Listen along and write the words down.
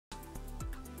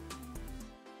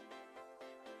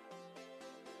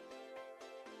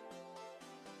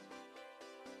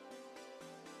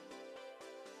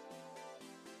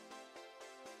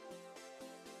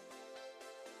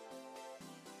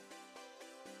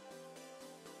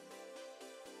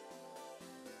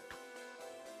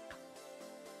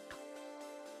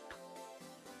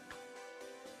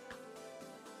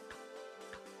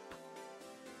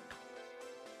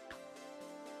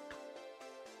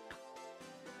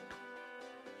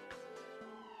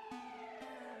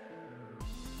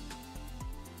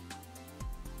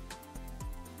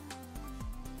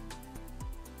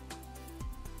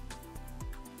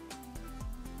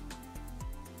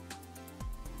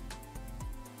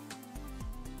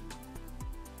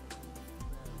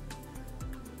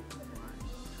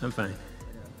I'm fine.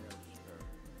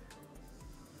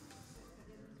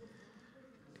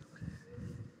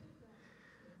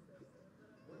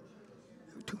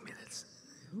 2 minutes.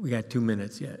 We got 2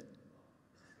 minutes yet.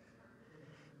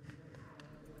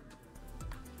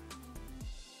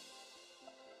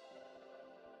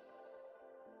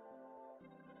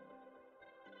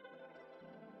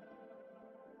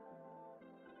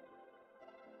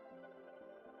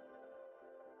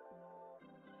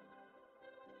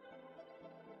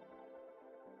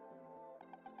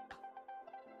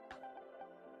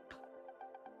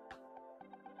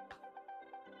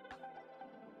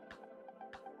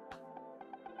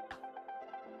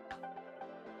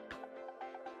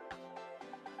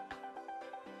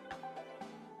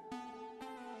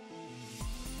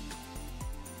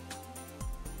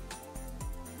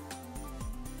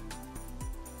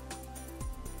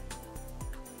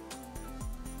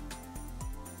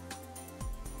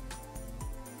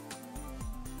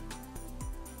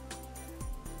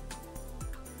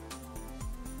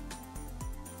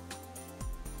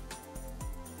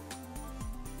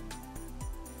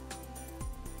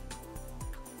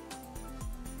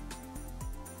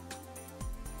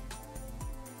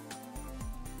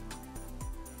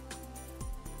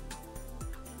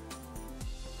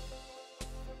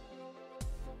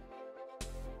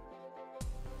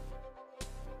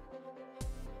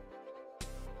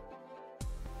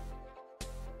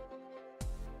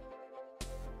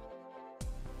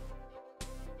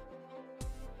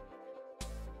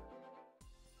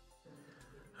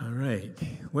 All right.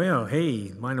 Well,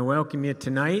 hey, want to welcome you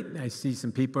tonight. I see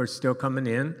some people are still coming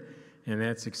in, and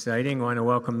that's exciting. Want to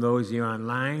welcome those of you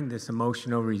online, this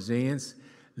Emotional Resilience,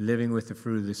 Living with the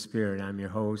Fruit of the Spirit. I'm your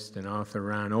host and author,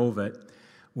 Ron Ovitt.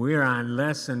 We're on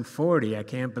lesson 40. I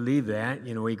can't believe that.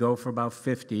 You know, we go for about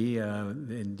 50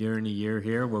 during the year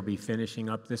here. We'll be finishing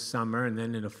up this summer, and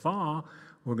then in the fall,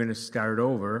 we're going to start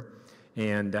over.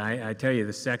 And I tell you,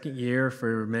 the second year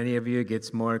for many of you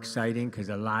gets more exciting because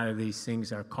a lot of these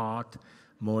things are caught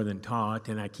more than taught,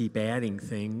 and I keep adding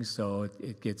things so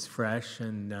it gets fresh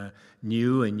and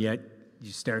new, and yet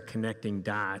you start connecting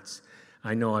dots.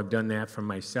 I know I've done that for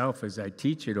myself as I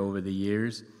teach it over the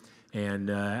years, and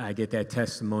I get that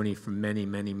testimony from many,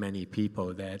 many, many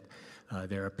people that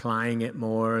they're applying it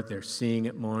more, they're seeing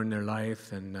it more in their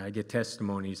life, and I get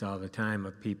testimonies all the time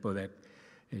of people that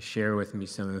share with me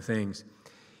some of the things.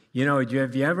 You know,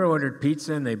 have you ever ordered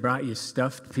pizza and they brought you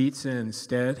stuffed pizza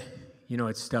instead? You know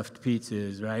what stuffed pizza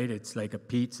is, right? It's like a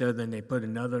pizza, then they put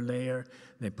another layer,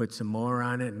 they put some more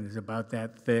on it, and it's about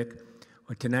that thick.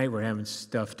 Well, tonight we're having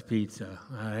stuffed pizza,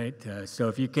 all right? So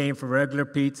if you came for regular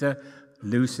pizza,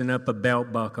 loosen up a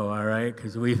belt buckle, all right?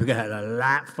 Because we've got a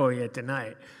lot for you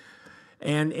tonight.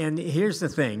 And here's the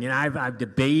thing, you know, I've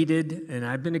debated and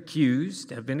I've been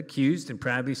accused and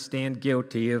probably stand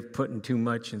guilty of putting too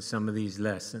much in some of these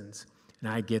lessons,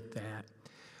 and I get that.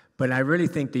 But I really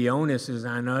think the onus is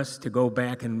on us to go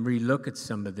back and relook at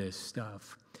some of this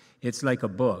stuff. It's like a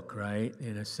book, right,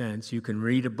 in a sense. You can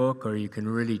read a book or you can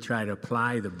really try to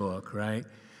apply the book, right?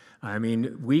 I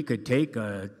mean, we could take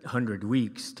 100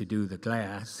 weeks to do the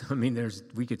class. I mean,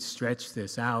 we could stretch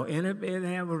this out, and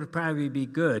it would probably be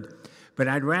good. But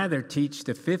I'd rather teach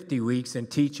the 50 weeks and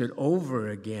teach it over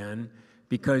again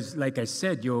because, like I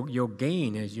said, you'll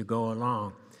gain as you go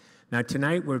along. Now,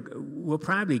 tonight we'll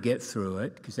probably get through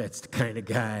it because that's the kind of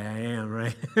guy I am,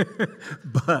 right?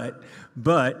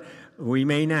 but we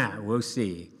may not. We'll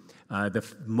see.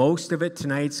 Most of it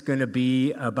tonight's going to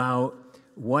be about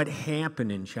what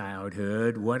happened in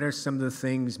childhood, what are some of the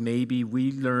things maybe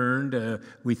we learned,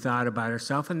 we thought about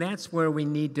ourselves, and that's where we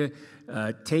need to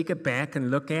take it back and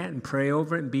look at and pray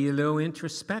over it and be a little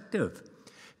introspective.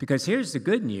 Because here's the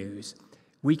good news,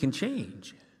 we can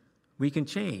change. We can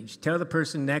change. Tell the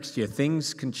person next to you,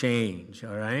 things can change,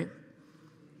 all right?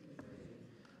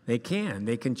 They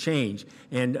can change.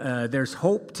 And there's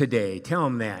hope today. Tell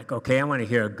them that. Okay, I want to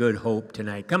hear a good hope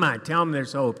tonight. Come on, tell them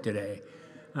there's hope today.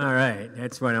 All right,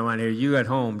 that's what I want to hear. You at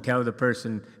home, tell the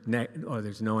person,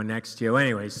 there's no one next to you.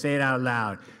 Anyway, say it out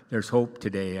loud. There's hope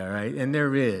today, all right? And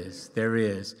there is.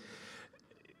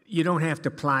 You don't have to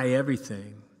apply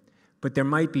everything, but there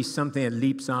might be something that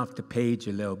leaps off the page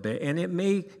a little bit, and it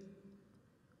may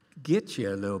get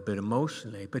you a little bit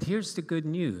emotionally. But here's the good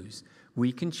news.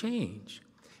 We can change.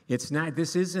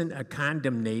 This isn't a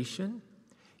condemnation.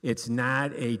 It's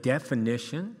not a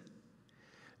definition.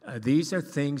 These are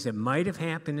things that might have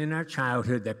happened in our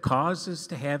childhood that cause us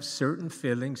to have certain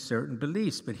feelings, certain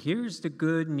beliefs. But here's the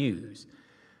good news.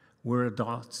 We're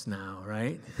adults now,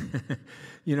 right?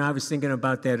 You know, I was thinking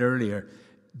about that earlier.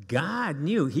 God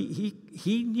knew,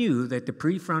 he knew that the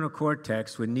prefrontal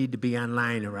cortex would need to be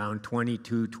online around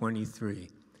 22, 23.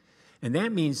 And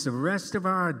that means the rest of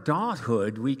our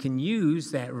adulthood, we can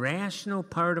use that rational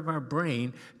part of our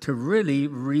brain to really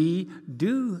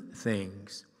redo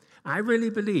things. I really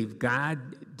believe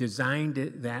God designed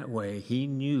it that way. He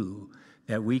knew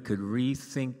that we could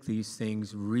rethink these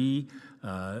things,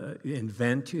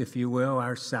 invent, if you will,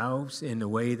 ourselves in the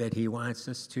way that He wants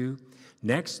us to.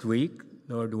 Next week,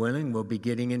 Lord willing, we'll be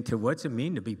getting into what's it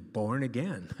mean to be born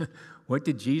again. What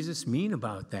did Jesus mean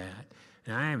about that?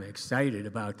 And I am excited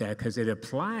about that because it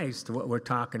applies to what we're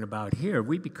talking about here.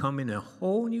 We become in a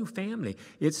whole new family.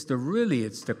 It's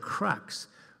the crux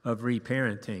of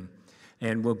reparenting.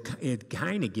 And we'll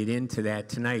kind of get into that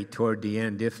tonight toward the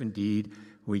end, if indeed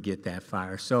we get that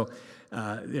far. So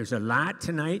there's a lot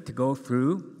tonight to go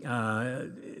through,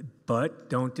 but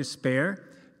don't despair.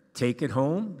 Take it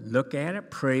home, look at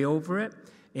it, pray over it,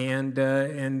 and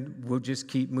we'll just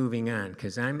keep moving on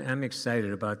because I'm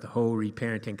excited about the whole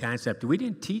reparenting concept. We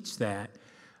didn't teach that,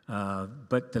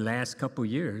 but the last couple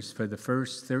years, for the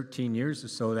first 13 years or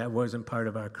so, that wasn't part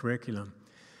of our curriculum.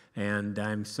 And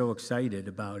I'm so excited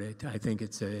about it. I think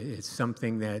it's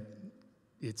something that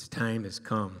its time has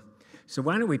come. So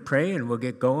why don't we pray and we'll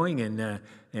get going and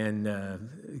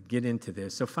get into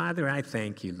this. So Father, I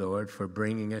thank you, Lord, for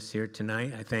bringing us here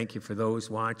tonight. I thank you for those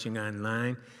watching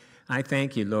online. I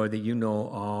thank you, Lord, that you know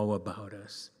all about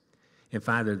us. And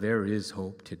Father, there is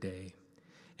hope today.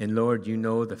 And Lord, you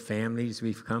know the families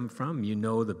we've come from. You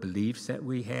know the beliefs that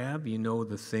we have. You know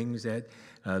the things that,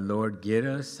 Lord, get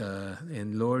us.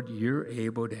 And Lord, you're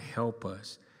able to help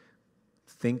us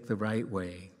think the right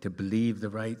way, to believe the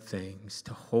right things,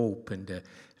 to hope and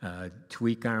to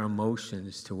tweak our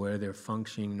emotions to where they're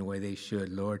functioning the way they should.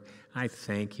 Lord, I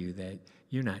thank you that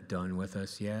you're not done with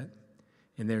us yet.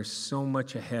 And there's so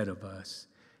much ahead of us.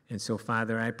 And so,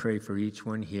 Father, I pray for each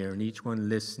one here and each one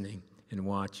listening and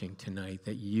watching tonight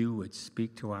that you would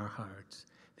speak to our hearts,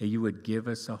 that you would give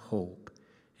us a hope.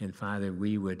 And, Father,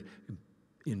 we would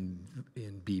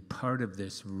be part of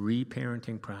this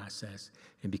reparenting process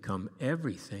and become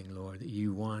everything, Lord, that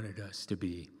you wanted us to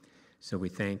be. So we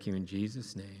thank you in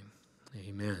Jesus' name.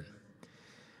 Amen.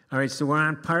 All right, so we're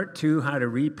on part 2, how to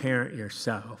reparent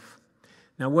yourself.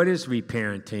 Now, what is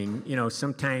reparenting? You know,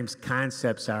 sometimes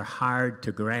concepts are hard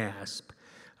to grasp.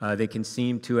 They can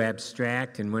seem too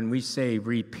abstract, and when we say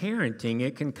reparenting,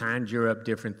 it can conjure up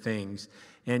different things.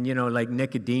 And, you know, like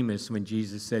Nicodemus, when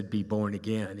Jesus said, be born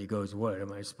again, he goes, what,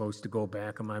 am I supposed to go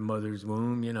back in my mother's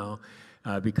womb, you know,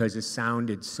 because it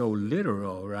sounded so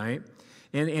literal, right?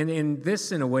 And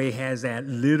this, in a way, has that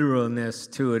literalness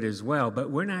to it as well. But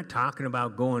we're not talking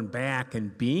about going back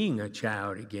and being a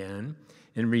child again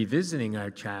and revisiting our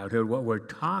childhood. What we're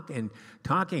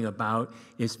talking about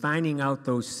is finding out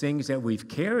those things that we've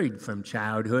carried from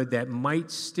childhood that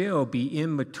might still be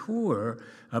immature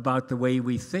about the way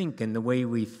we think and the way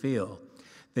we feel.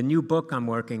 The new book I'm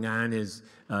working on is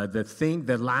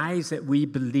the lies that we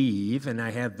believe, and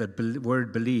I have the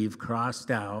word believe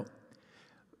crossed out,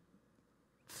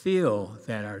 feel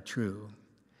that are true.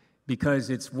 Because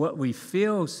it's what we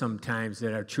feel sometimes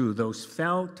that are true, those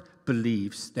felt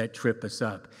beliefs that trip us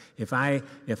up. If I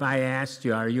asked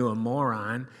you, are you a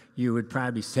moron? You would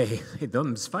probably say, hey,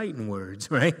 them's fighting words,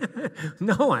 right?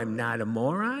 No, I'm not a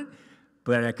moron.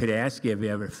 But I could ask you, have you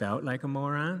ever felt like a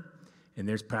moron? And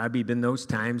there's probably been those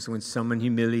times when someone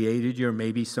humiliated you or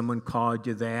maybe someone called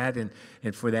you that, and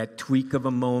for that tweak of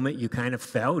a moment, you kind of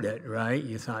felt it, right?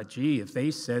 You thought, gee, if they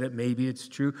said it, maybe it's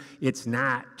true. It's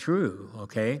not true,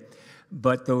 okay?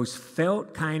 But those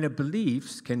felt kind of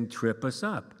beliefs can trip us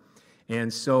up.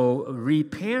 And so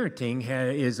reparenting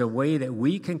is a way that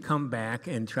we can come back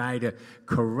and try to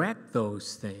correct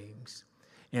those things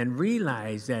and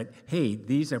realize that, hey,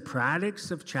 these are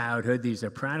products of childhood, these are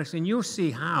products, and you'll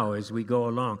see how as we go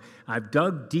along. I've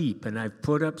dug deep, and I've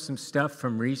put up some stuff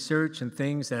from research and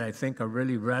things that I think are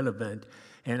really relevant,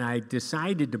 and I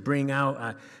decided to bring out,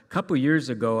 a couple years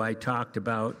ago, I talked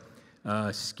about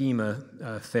schema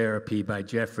therapy by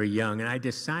Jeffrey Young, and I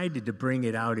decided to bring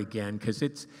it out again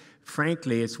because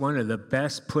frankly, it's one of the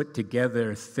best put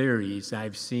together theories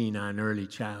I've seen on early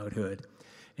childhood.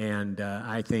 And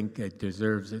I think it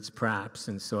deserves its props,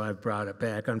 and so I've brought it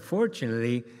back.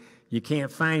 Unfortunately, you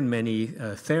can't find many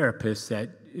therapists that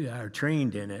are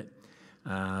trained in it,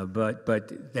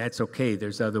 but that's okay.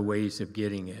 There's other ways of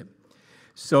getting it.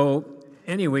 So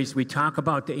anyways, we talk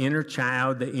about the inner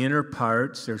child, the inner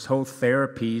parts. There's whole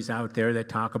therapies out there that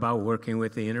talk about working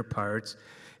with the inner parts.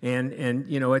 And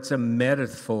you know, it's a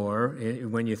metaphor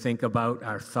when you think about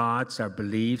our thoughts, our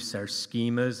beliefs, our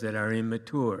schemas that are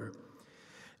immature.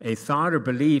 A thought or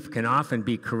belief can often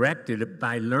be corrected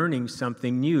by learning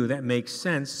something new that makes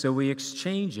sense, so we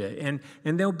exchange it. And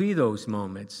there'll be those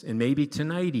moments, and maybe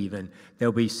tonight even,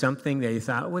 there'll be something that you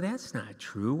thought, well, that's not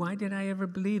true. Why did I ever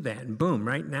believe that? And boom,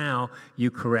 right now,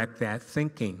 you correct that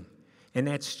thinking. And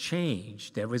that's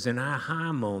changed. That was an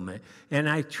aha moment. And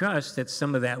I trust that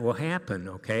some of that will happen,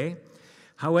 okay?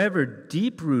 However,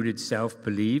 deep-rooted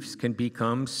self-beliefs can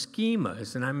become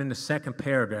schemas. And I'm in the second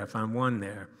paragraph on one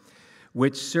there,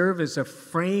 which serve as a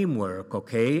framework,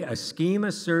 okay? A schema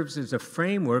serves as a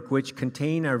framework which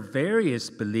contain our various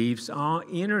beliefs, all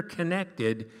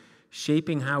interconnected,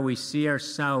 shaping how we see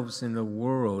ourselves in the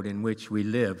world in which we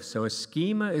live. So a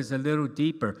schema is a little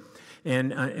deeper.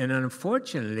 And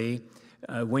unfortunately,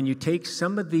 when you take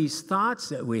some of these thoughts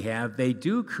that we have, they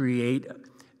do create,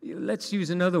 let's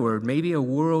use another word, maybe a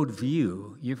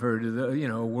worldview. You've heard of a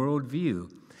worldview.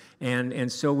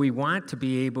 And so we want to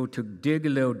be able to dig a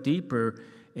little deeper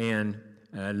and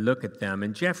look at them.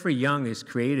 And Jeffrey Young has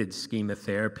created schema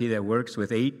therapy that works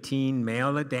with 18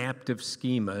 maladaptive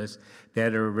schemas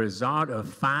that are a result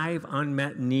of 5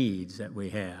 unmet needs that we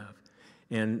have.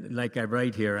 And like I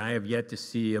write here, I have yet to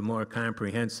see a more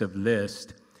comprehensive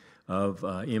list of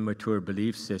immature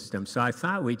belief systems. So I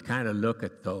thought we'd kind of look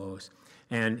at those.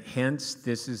 And hence,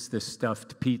 this is the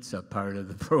stuffed pizza part of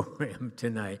the program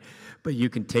tonight. But you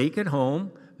can take it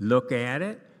home, look at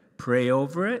it, pray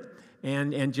over it,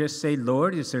 and just say,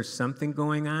 Lord, is there something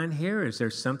going on here? Is there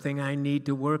something I need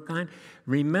to work on?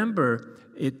 Remember,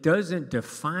 it doesn't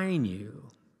define you.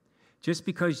 Just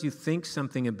because you think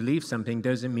something and believe something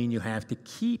doesn't mean you have to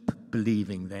keep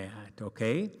believing that,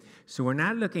 okay? So we're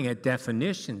not looking at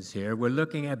definitions here. We're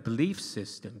looking at belief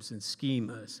systems and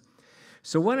schemas.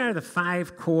 So what are the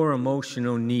 5 core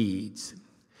emotional needs?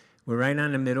 We're right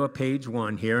on the middle of page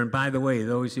 1 here. And by the way,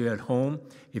 those of you at home,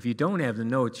 if you don't have the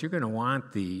notes, you're going to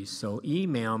want these. So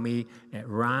email me at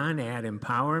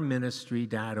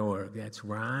ron@empowerministry.org. That's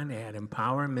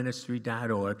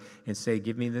ron@empowerministry.org, and say,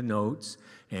 give me the notes.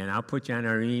 And I'll put you on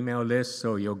our email list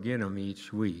so you'll get them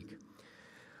each week.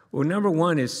 Well, number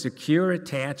 1 is secure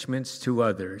attachments to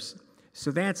others. So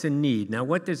that's a need. Now,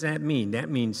 what does that mean? That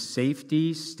means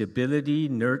safety, stability,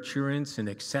 nurturance, and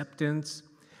acceptance.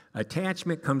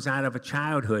 Attachment comes out of a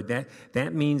childhood.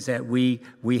 That means that we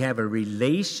have a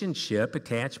relationship.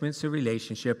 Attachment's a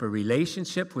relationship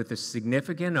with a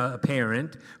significant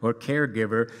parent or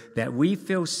caregiver that we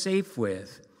feel safe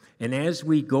with. And as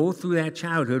we go through that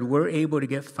childhood, we're able to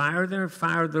get farther and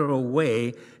farther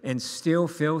away and still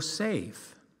feel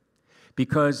safe.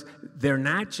 Because they're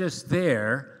not just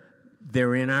there,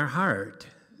 they're in our heart.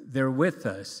 They're with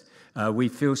us. We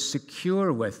feel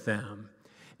secure with them.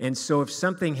 And so if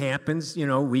something happens,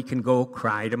 we can go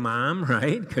cry to mom,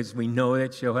 right? Because we know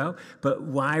that she'll help. But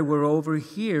while we're over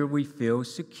here, we feel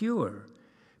secure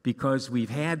because we've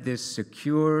had this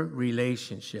secure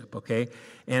relationship, okay?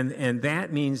 And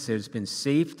that means there's been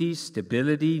safety,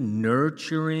 stability,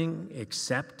 nurturing,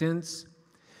 acceptance.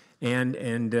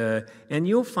 And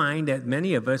you'll find that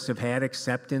many of us have had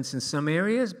acceptance in some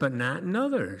areas, but not in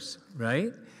others,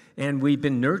 right? And we've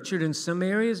been nurtured in some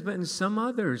areas, but in some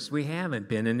others we haven't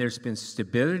been. And there's been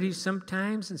stability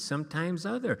sometimes and sometimes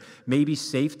other. Maybe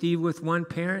safety with one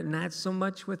parent, not so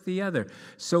much with the other.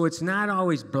 So it's not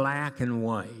always black and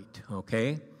white,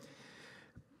 okay?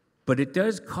 But it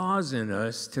does cause in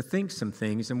us to think some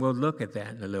things, and we'll look at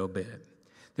that in a little bit.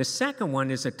 The second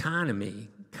one is autonomy,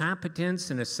 competence,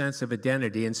 and a sense of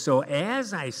identity. And so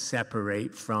as I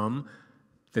separate from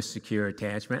the secure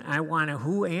attachment, I want to,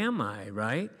 who am I,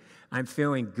 right? I'm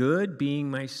feeling good being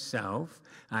myself.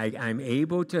 I'm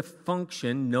able to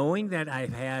function knowing that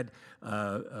I've had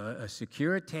a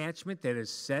secure attachment that has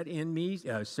set in me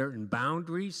certain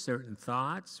boundaries, certain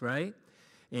thoughts, right?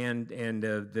 And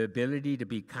the ability to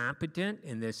be competent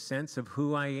in this sense of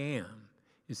who I am.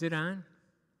 Is it on?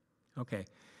 Okay.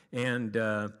 And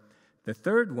the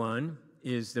third one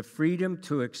is the freedom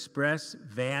to express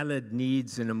valid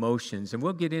needs and emotions. And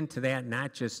we'll get into that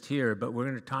not just here, but we're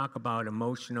going to talk about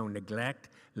emotional neglect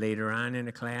later on in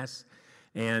the class.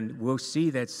 And we'll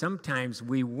see that sometimes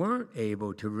we weren't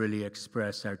able to really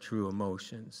express our true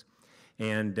emotions.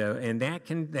 And that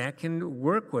can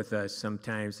work with us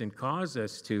sometimes and cause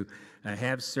us to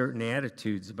have certain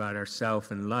attitudes about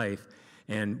ourselves and life.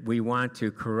 And we want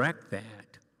to correct that.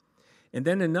 And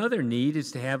then another need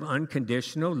is to have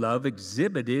unconditional love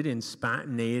exhibited in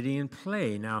spontaneity and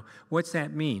play. Now, what's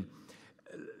that mean?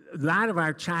 A lot of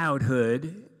our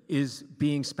childhood is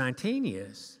being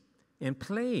spontaneous and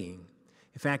playing.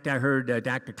 In fact, I heard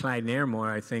Dr. Clyde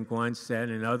Nairmore, I think, once said,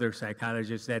 and other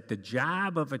psychologists, that the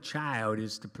job of a child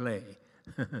is to play.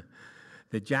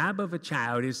 The job of a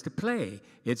child is to play.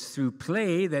 It's through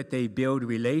play that they build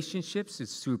relationships.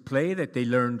 It's through play that they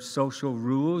learn social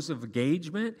rules of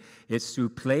engagement. It's through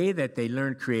play that they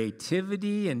learn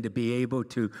creativity and to be able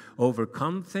to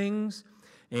overcome things.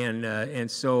 And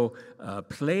so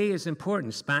play is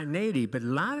important, spontaneity, but a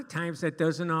lot of times that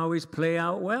doesn't always play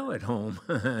out well at home,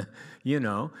 you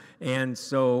know. And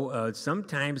so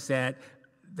sometimes that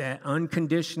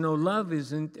unconditional love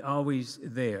isn't always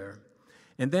there.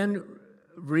 And then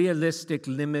realistic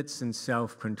limits and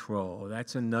self-control.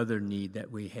 That's another need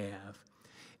that we have.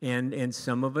 And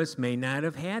some of us may not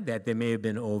have had that. There may have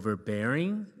been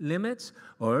overbearing limits,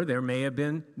 or there may have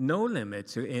been no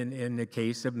limits in the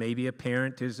case of maybe a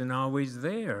parent isn't always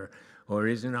there or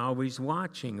isn't always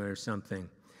watching or something.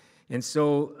 And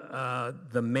so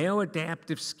the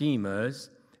maladaptive schemas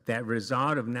that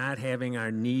result of not having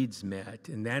our needs met,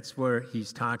 and that's where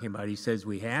he's talking about. He says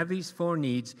we have these 4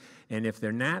 needs, and if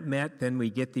they're not met, then we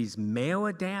get these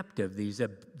maladaptive,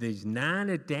 these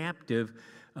non-adaptive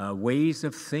ways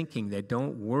of thinking that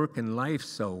don't work in life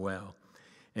so well.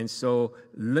 And so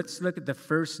let's look at the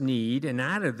first need, and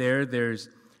out of there's,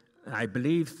 I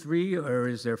believe, 3, or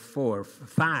is there 4?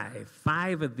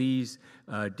 5 of these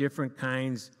different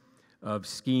kinds of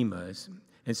schemas.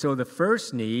 And so the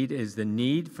first need is the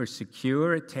need for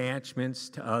secure attachments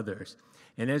to others.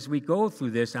 And as we go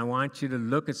through this, I want you to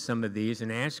look at some of these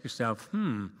and ask yourself,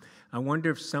 I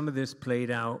wonder if some of this played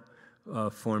out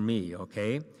for me,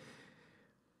 okay?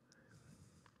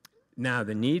 Now,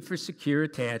 the need for secure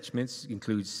attachments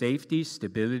includes safety,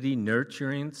 stability,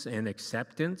 nurturance, and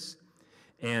acceptance.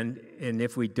 And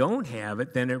if we don't have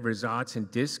it, then it results in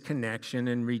disconnection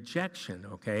and rejection,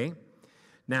 okay?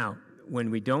 Now, when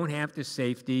we don't have the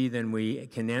safety, then we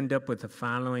can end up with the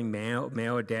following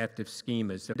maladaptive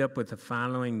schemas.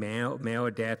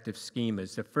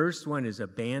 The first one is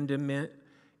abandonment,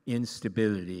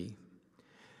 instability.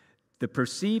 The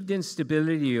perceived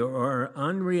instability or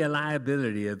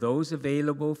unreliability of those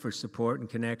available for support and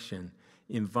connection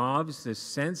involves the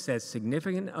sense that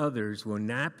significant others will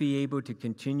not be able to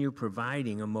continue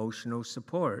providing emotional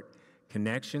support,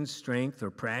 connection, strength,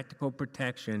 or practical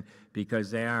protection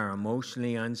because they are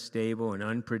emotionally unstable and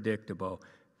unpredictable.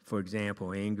 For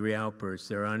example, angry outbursts,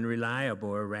 they're unreliable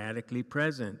or erratically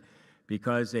present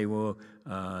because they will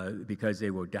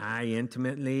die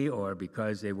intimately, or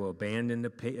because they will abandon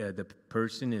the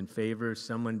person in favor of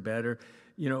someone better.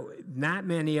 You know, not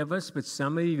many of us, but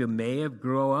some of you may have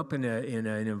grown up in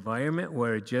an environment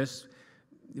where it just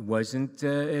wasn't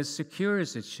as secure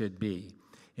as it should be.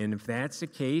 And if that's the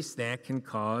case, that can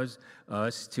cause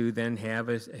us to then have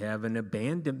an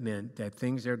abandonment, that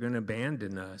things are going to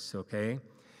abandon us, okay?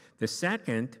 The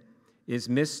second is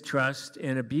mistrust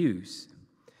and abuse.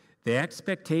 The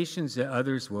expectations that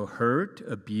others will hurt,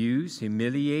 abuse,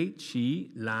 humiliate,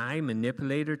 cheat, lie,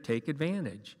 manipulate, or take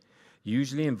advantage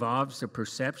usually involves the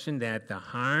perception that the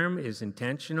harm is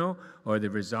intentional or the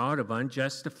result of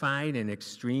unjustified and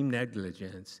extreme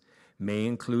negligence. May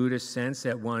include a sense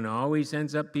that one always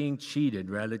ends up being cheated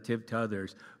relative to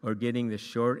others or getting the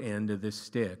short end of the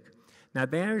stick. Now,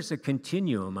 there's a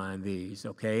continuum on these,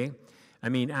 okay? I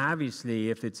mean, obviously,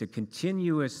 if it's a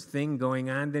continuous thing going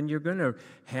on, then you're going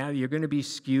to be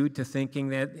skewed to thinking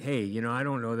that, hey, you know, I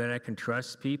don't know that I can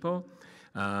trust people.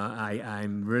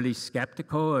 I'm really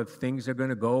skeptical if things are going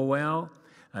to go well.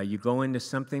 You go into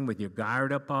something with your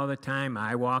guard up all the time.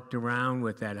 I walked around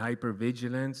with that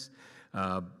hypervigilance.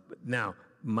 Now,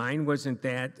 mine wasn't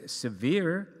that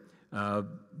severe,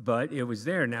 but it was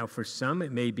there. Now, for some,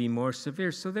 it may be more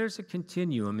severe. So there's a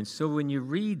continuum. And so when you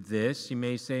read this, you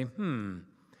may say,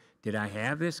 did I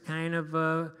have this kind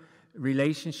of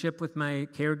relationship with my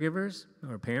caregivers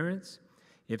or parents?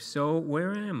 If so,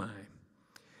 where am I?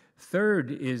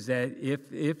 Third is that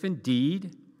if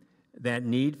indeed that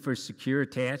need for secure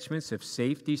attachments of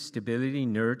safety, stability,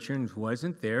 nurturing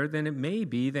wasn't there, then it may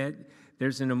be that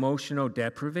there's an emotional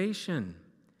deprivation.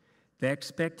 The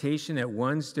expectation that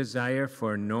one's desire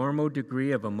for a normal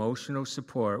degree of emotional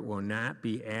support will not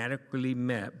be adequately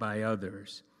met by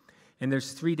others. And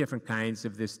there's 3 different kinds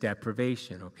of this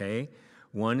deprivation, okay?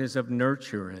 One is of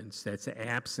nurturance. That's the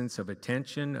absence of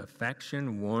attention,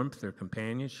 affection, warmth, or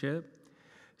companionship.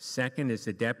 Second is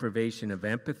the deprivation of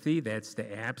empathy. That's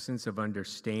the absence of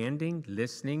understanding,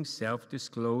 listening,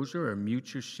 self-disclosure, or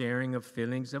mutual sharing of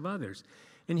feelings of others.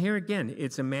 And here again,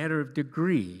 it's a matter of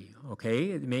degree, okay?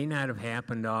 It may not have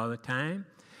happened all the time,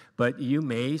 but you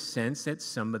may sense that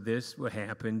some of this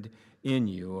happened in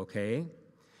you, okay?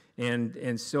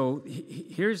 And so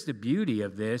here's the beauty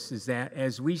of this, is that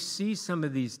as we see some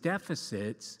of these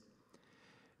deficits,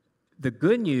 The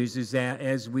good news is that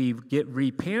as we get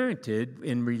reparented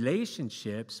in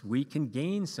relationships, we can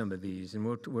gain some of these, and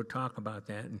we'll talk about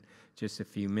that in just a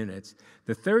few minutes.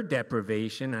 The third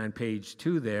deprivation on page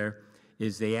 2 there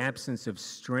is the absence of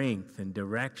strength and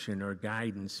direction or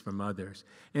guidance from others.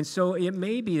 And so it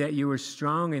may be that you were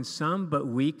strong in some but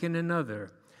weak in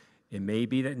another. It may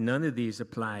be that none of these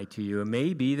apply to you. It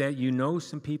may be that you know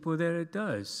some people that it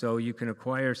does. So you can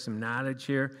acquire some knowledge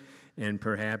here and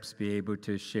perhaps be able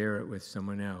to share it with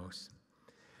someone else.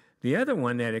 The other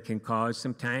one that it can cause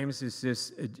sometimes is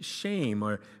this shame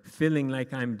or feeling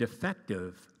like I'm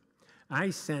defective.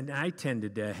 I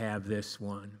tended to have this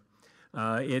one.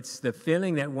 It's the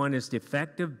feeling that one is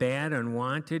defective, bad,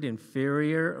 unwanted,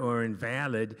 inferior, or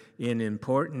invalid in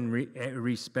important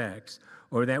respects,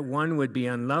 or that one would be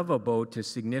unlovable to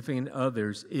significant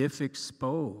others if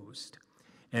exposed.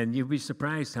 And you'd be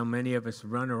surprised how many of us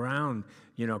run around,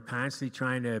 constantly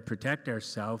trying to protect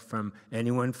ourselves from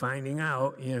anyone finding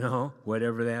out,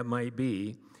 whatever that might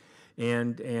be,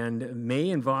 and may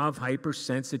involve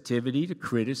hypersensitivity to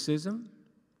criticism,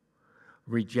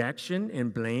 rejection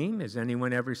and blame. Has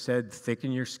anyone ever said,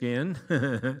 thicken your skin?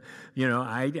 A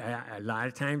lot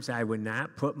of times I would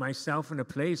not put myself in a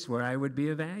place where I would be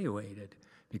evaluated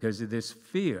because of this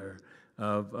fear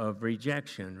of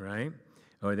rejection, right?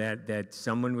 Or that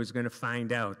someone was going to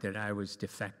find out that I was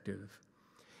defective.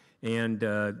 And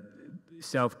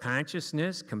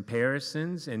self-consciousness,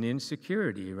 comparisons, and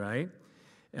insecurity, right,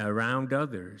 around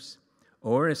others.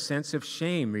 Or a sense of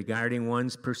shame regarding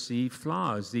one's perceived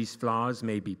flaws. These flaws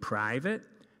may be private,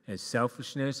 as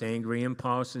selfishness, angry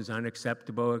impulses,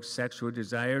 unacceptable sexual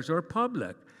desires, or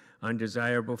public,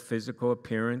 undesirable physical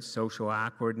appearance, social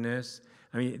awkwardness.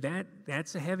 I mean,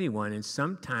 that's a heavy one. And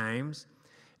sometimes,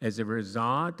 as a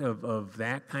result of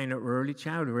that kind of early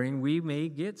childhood rearing, we may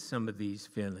get some of these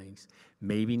feelings.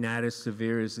 Maybe not as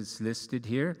severe as it's listed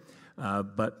here,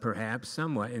 but perhaps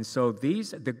somewhat. And so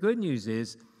the good news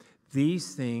is,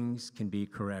 these things can be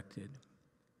corrected.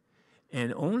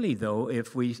 And only, though,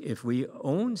 if we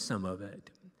own some of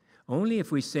it. Only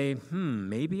if we say,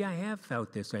 maybe I have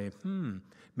felt this way.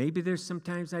 Maybe there's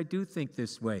sometimes I do think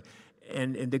this way.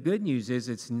 And the good news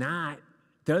is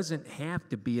doesn't have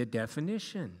to be a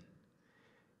definition.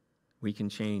 We can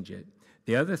change it.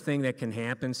 The other thing that can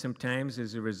happen sometimes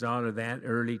as a result of that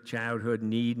early childhood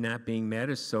need not being met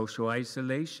is social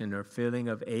isolation or feeling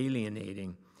of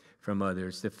alienating from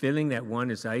others, the feeling that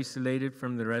one is isolated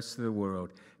from the rest of the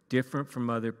world, different from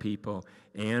other people,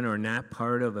 and are not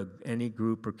part of any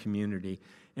group or community.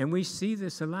 And we see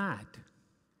this a lot.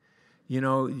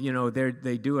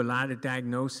 They do a lot of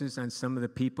diagnosis on some of the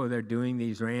people that are doing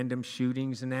these random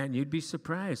shootings and that, and you'd be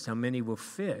surprised how many will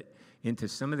fit into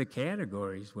some of the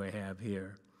categories we have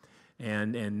here.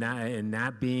 And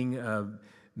not being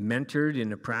mentored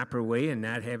in a proper way and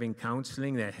not having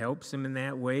counseling that helps them in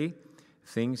that way,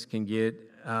 things can get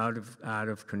out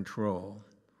of control.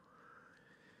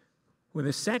 Well,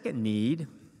 the second need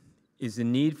is the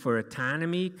need for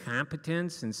autonomy,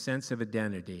 competence, and sense of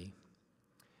identity.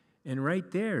 And right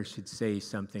there should say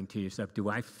something to yourself. Do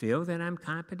I feel that I'm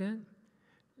competent?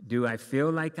 Do I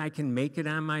feel like I can make it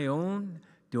on my own?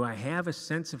 Do I have a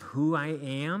sense of who I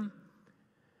am?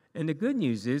 And the good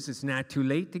news is it's not too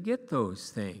late to get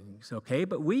those things, okay?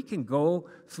 But we can go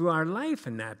through our life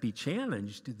and not be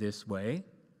challenged this way.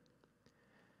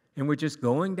 And we're just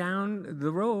going down the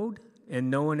road, and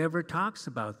no one ever talks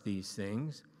about these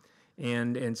things.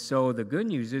 And so the good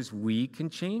news is we can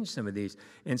change some of these.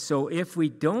 And so if we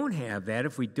don't have that,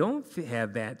 if we don't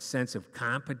have that sense of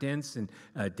competence and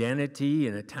identity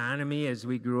and autonomy as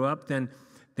we grew up, then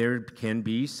there can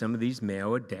be some of these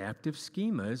maladaptive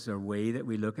schemas or way that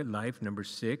we look at life. Number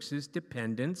 6 is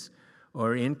dependence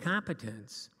or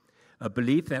incompetence, a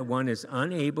belief that one is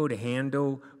unable to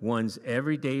handle one's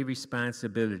everyday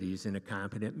responsibilities in a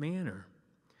competent manner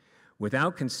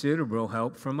without considerable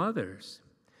help from others.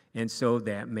 And so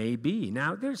that may be.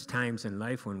 Now, there's times in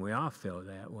life when we all feel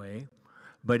that way,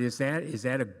 but is that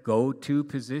a go-to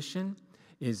position?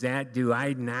 Is that, do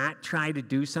I not try to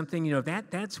do something?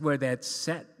 That's where that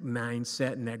set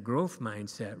mindset and that growth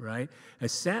mindset, right? A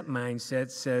set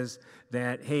mindset says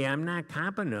that, hey, I'm not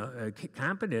competent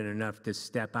enough to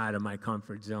step out of my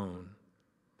comfort zone.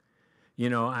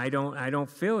 I don't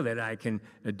feel that I can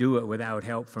do it without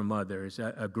help from others.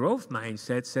 A growth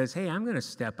mindset says, hey, I'm going to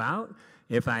step out.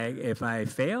 If I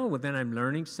fail, well, then I'm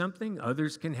learning something.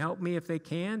 Others can help me if they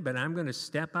can, but I'm going to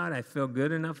step out. I feel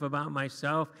good enough about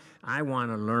myself. I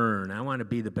want to learn. I want to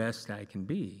be the best I can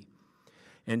be.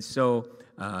 And so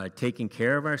taking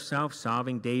care of ourselves,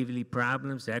 solving daily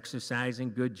problems,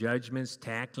 exercising good judgments,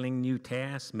 tackling new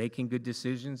tasks, making good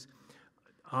decisions,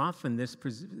 often this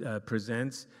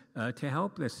presents to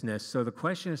helplessness. So the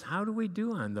question is, how do we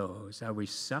do on those? Are we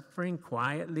suffering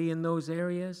quietly in those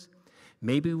areas?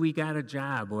 Maybe we got a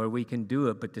job or we can do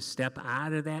it, but to step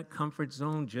out of that comfort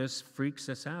zone just freaks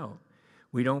us out.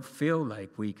 We don't feel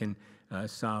like we can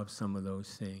solve some of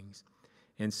those things.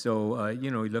 And so, you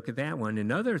look at that one.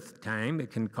 Another time,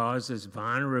 it can cause us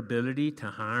vulnerability to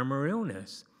harm or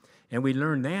illness. And we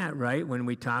learned that, right, when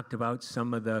we talked about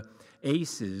some of the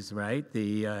ACEs, right,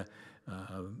 the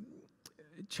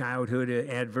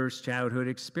adverse childhood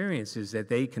experiences, that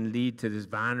they can lead to this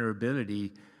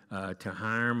vulnerability to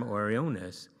harm or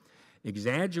illness.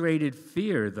 Exaggerated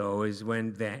fear, though, is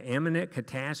when that imminent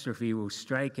catastrophe will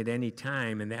strike at any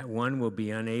time and that one will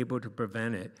be unable to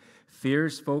prevent it.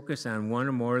 Fears focus on one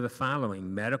or more of the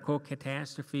following: medical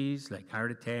catastrophes like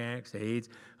heart attacks, AIDS,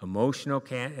 emotional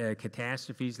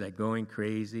catastrophes like going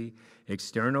crazy,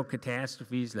 external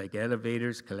catastrophes like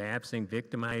elevators collapsing,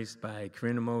 victimized by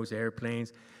criminals,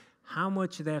 airplanes. How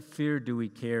much of that fear do we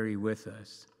carry with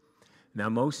us? Now,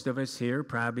 most of us here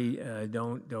probably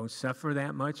don't suffer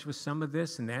that much with some of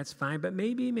this, and that's fine, but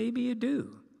maybe you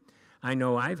do. I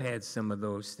know I've had some of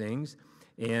those things,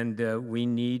 and we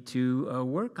need to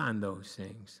work on those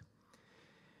things.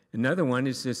 Another one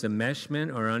is this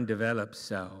enmeshment or undeveloped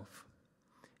self,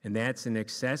 and that's an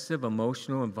excessive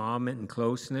emotional involvement and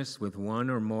closeness with one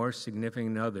or more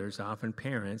significant others, often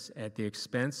parents, at the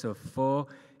expense of full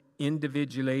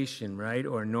individuation, right,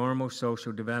 or normal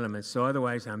social development. So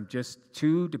otherwise, I'm just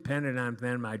too dependent on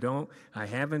them. I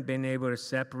haven't been able to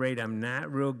separate. I'm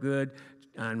not real good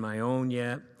on my own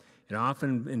yet. It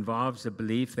often involves the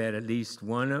belief that at least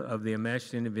one of the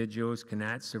enmeshed individuals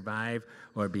cannot survive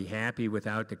or be happy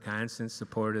without the constant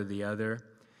support of the other.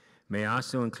 May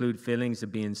also include feelings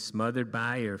of being smothered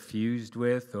by or fused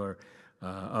with or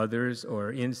others,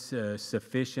 or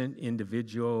insufficient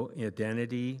individual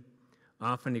identity.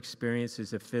 Often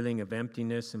experiences a feeling of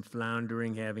emptiness and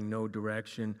floundering, having no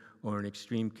direction, or in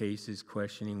extreme cases,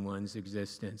 questioning one's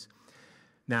existence.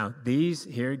 Now, these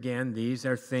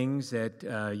are things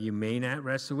that you may not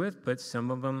wrestle with, but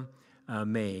some of them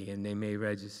may, and they may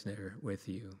register with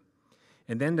you.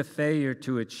 And then the failure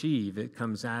to achieve, it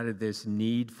comes out of this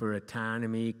need for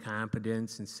autonomy,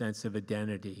 competence, and sense of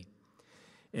identity.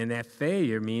 And that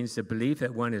failure means the belief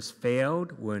that one has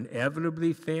failed, will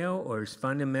inevitably fail, or is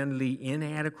fundamentally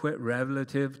inadequate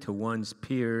relative to one's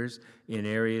peers in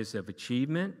areas of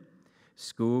achievement.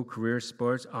 School, career,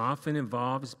 sports often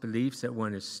involves beliefs that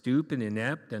one is stupid,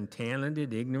 inept,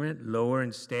 untalented, ignorant, lower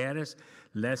in status,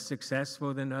 less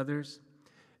successful than others.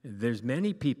 There's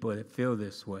many people that feel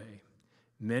this way.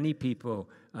 Many people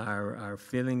are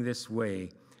feeling this way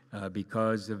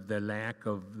because of the lack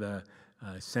of the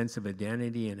sense of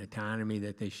identity and autonomy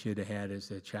that they should have had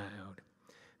as a child.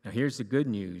 Now, here's the good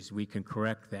news. We can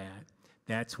correct that.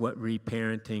 That's what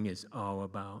reparenting is all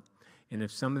about. And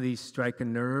if some of these strike a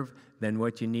nerve, then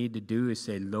what you need to do is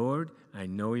say, Lord, I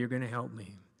know you're going to help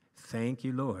me. Thank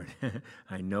you, Lord.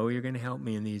 I know you're going to help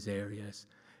me in these areas.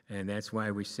 And that's why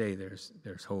we say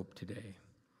there's hope today.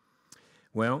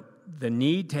 Well, the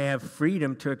need to have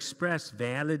freedom to express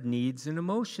valid needs and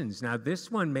emotions. Now, this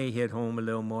one may hit home a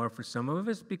little more for some of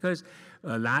us because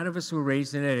a lot of us were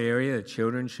raised in that area that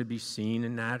children should be seen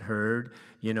and not heard.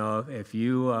 If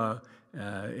you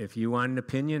want an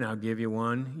opinion, I'll give you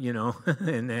one,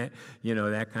 and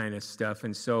that kind of stuff.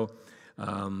 And so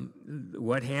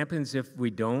what happens if we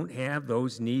don't have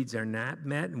those needs are not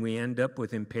met and we end up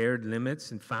with impaired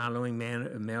limits and following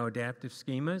maladaptive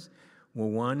schemas? Well,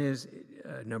 one is,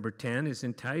 number 10 is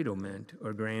entitlement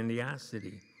or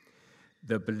grandiosity.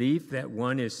 The belief that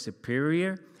one is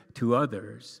superior to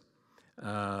others,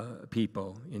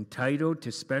 people, entitled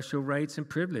to special rights and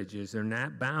privileges, are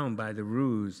not bound by the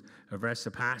rules of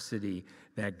reciprocity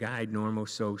that guide normal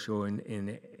social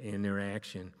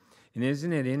interaction. And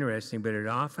isn't it interesting, but it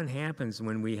often happens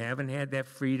when we haven't had that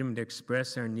freedom to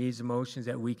express our needs, emotions,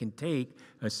 that we can take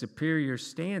a superior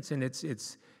stance, and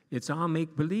it's all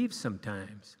make-believe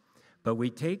sometimes. But we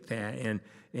take that,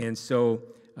 and so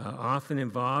often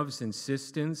involves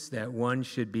insistence that one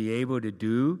should be able to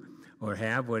do or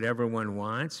have whatever one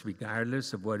wants,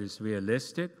 regardless of what is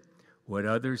realistic, what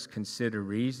others consider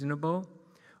reasonable,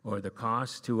 or the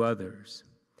cost to others.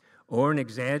 Or an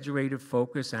exaggerated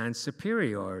focus on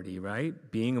superiority, right?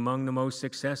 Being among the most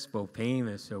successful,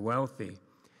 famous, or wealthy.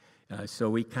 So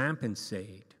we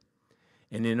compensate.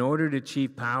 And in order to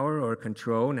achieve power or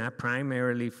control, not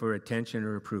primarily for attention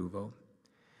or approval,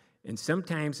 and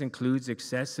sometimes includes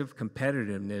excessive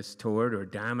competitiveness toward or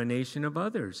domination of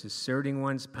others, asserting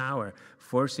one's power,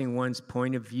 forcing one's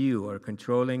point of view, or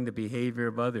controlling the behavior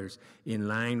of others in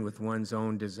line with one's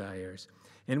own desires.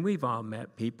 And we've all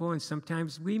met people, and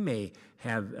sometimes we may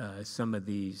have some of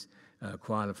these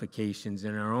qualifications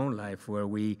in our own life where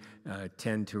we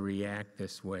tend to react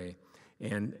this way.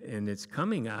 And it's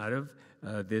coming out of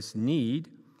this need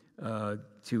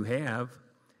to have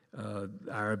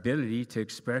our ability to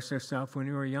express ourselves when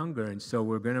we were younger. And so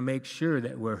we're going to make sure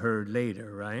that we're heard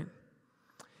later, right?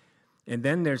 And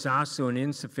then there's also an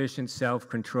insufficient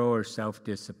self-control or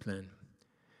self-discipline.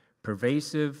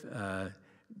 Pervasive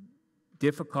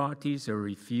difficulties or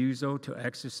refusal to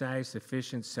exercise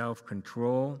sufficient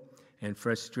self-control and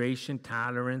frustration,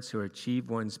 tolerance, or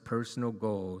achieve one's personal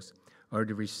goals, or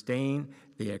to restrain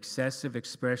the excessive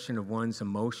expression of one's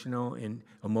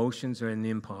emotions or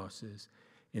impulses.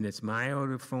 In its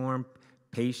milder form,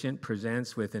 patient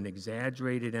presents with an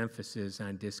exaggerated emphasis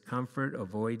on discomfort,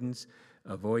 avoidance,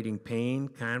 avoiding pain,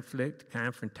 conflict,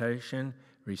 confrontation,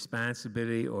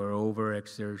 responsibility, or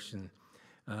overexertion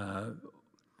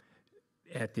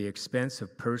at the expense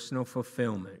of personal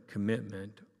fulfillment,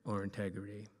 commitment, or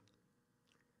integrity.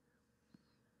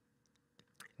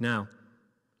 Now,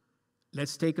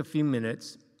 let's take a few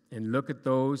minutes and look at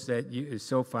those that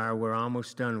so far we're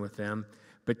almost done with them.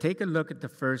 But take a look at the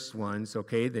first ones,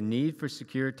 okay? The need for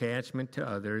secure attachment to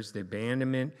others, the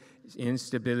abandonment,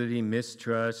 instability,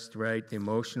 mistrust, right? The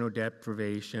emotional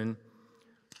deprivation.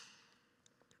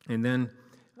 And then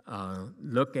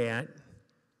look at,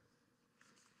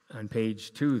 on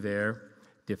page 2 there,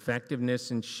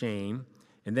 defectiveness and shame.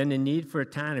 And then the need for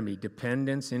autonomy,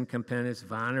 dependence, incompetence,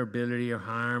 vulnerability or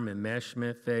harm,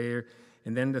 enmeshment, failure.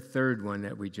 And then the third one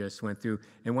that we just went through.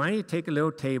 And why don't you take a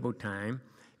little table time?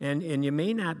 And you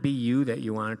may not be you that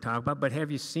you want to talk about, but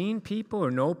have you seen people or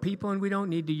know people? And we don't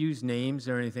need to use names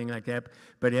or anything like that,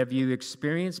 but have you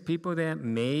experienced people that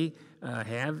may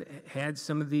have had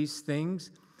some of these things?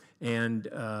 And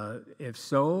if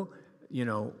so, you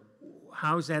know,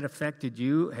 how's that affected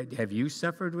you? Have you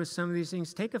suffered with some of these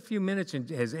things? Take a few minutes, and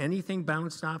has anything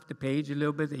bounced off the page a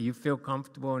little bit that you feel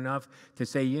comfortable enough to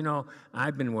say, you know,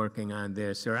 I've been working on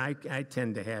this, or I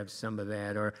tend to have some of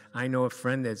that, or I know a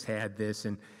friend that's had this,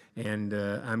 and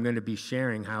I'm going to be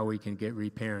sharing how we can get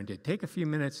reparented. Take a few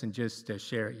minutes and just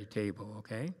share at your table,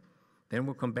 okay? Then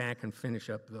we'll come back and finish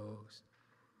up those.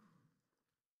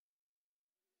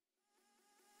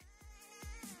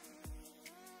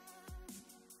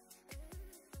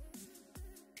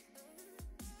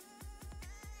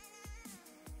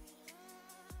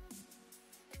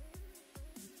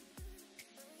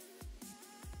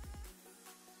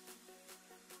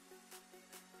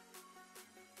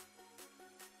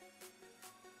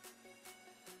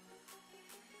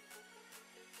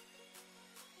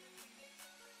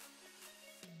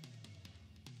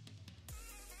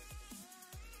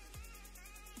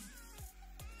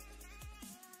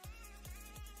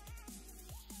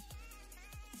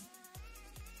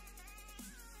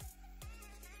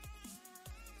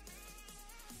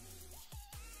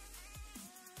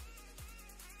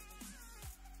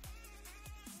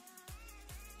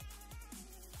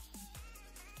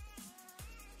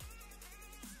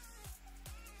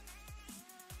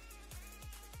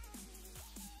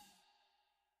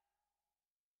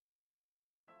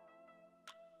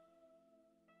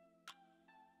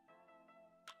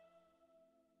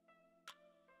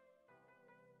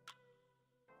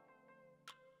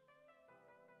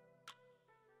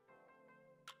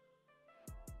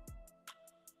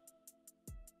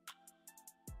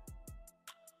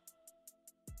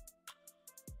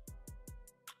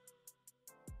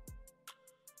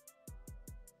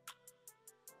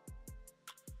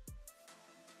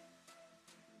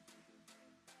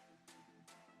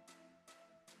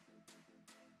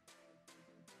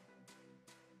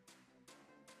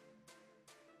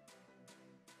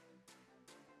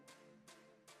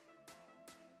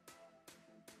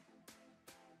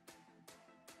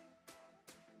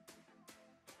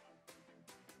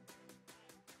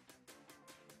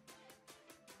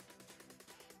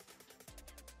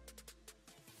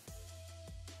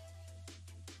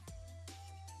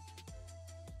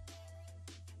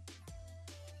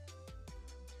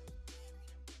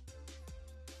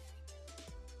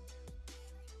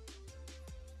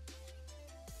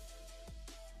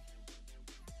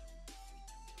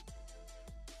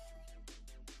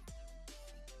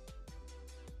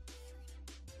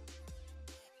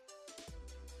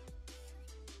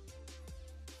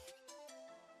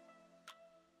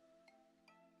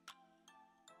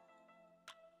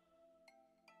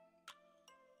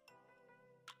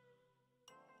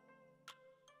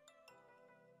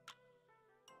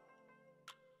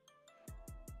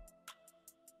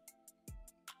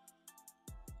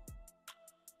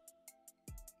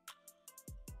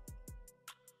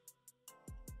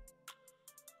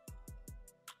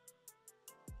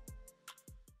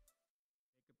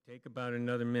 Take about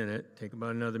another minute. Take about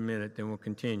another minute, then we'll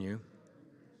continue.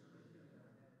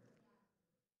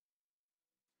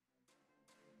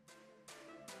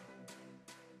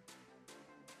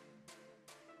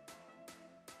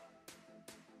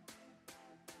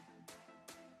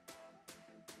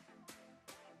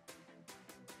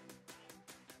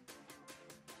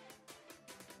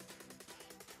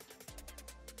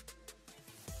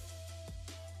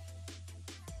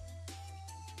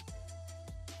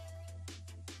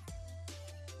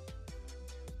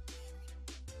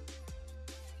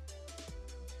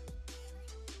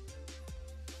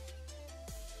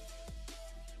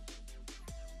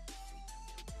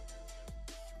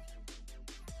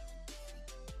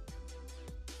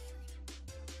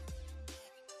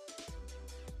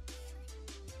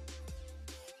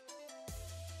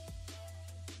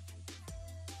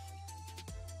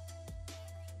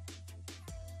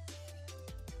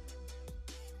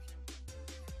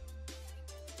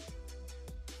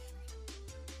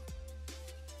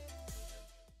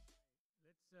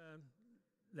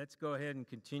 Let's go ahead and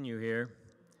continue here.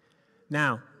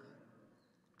 Now,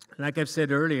 like I've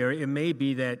said earlier, it may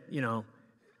be that,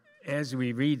 as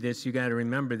we read this, you got to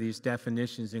remember these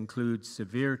definitions include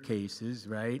severe cases,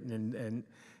 right? And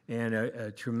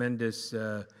a tremendous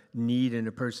need in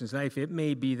a person's life. It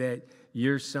may be that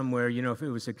you're somewhere, if it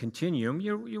was a continuum,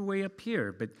 you're way up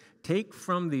here. But take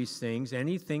from these things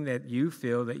anything that you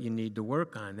feel that you need to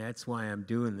work on. That's why I'm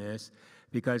doing this.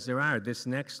 Because this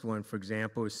next one, for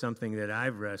example, is something that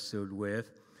I've wrestled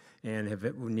with and have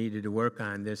needed to work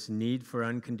on, this need for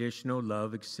unconditional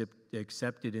love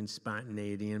accepted in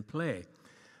spontaneity and play.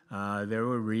 There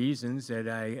were reasons that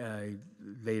I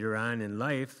later on in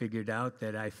life figured out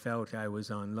that I felt I was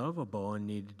unlovable and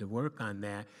needed to work on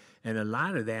that. And a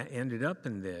lot of that ended up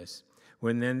in this.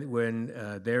 When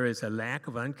there is a lack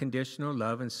of unconditional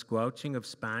love and squelching of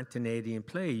spontaneity and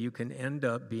play, you can end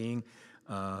up being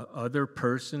other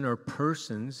person or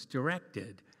persons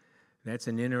directed. That's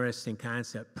an interesting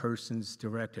concept, persons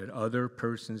directed, other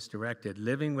persons directed,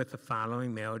 living with the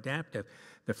following maladaptive.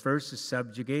 The first is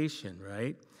subjugation,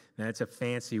 right? That's a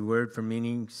fancy word for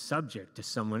meaning subject to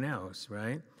someone else,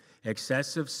 right?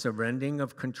 Excessive surrendering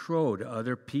of control to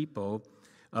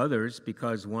others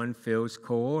because one feels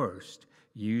coerced,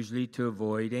 usually to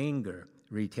avoid anger,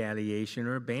 retaliation,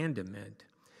 or abandonment.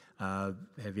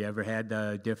 Have you ever had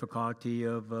the difficulty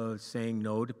of saying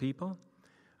no to people?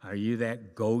 Are you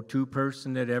that go-to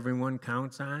person that everyone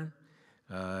counts on?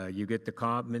 You get the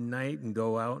call at midnight and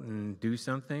go out and do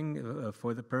something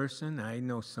for the person? I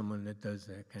know someone that does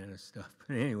that kind of stuff.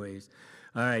 But anyways,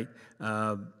 all right.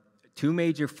 Two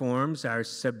major forms are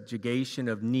subjugation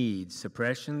of needs,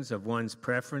 suppressions of one's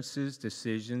preferences,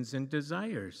 decisions, and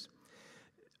desires.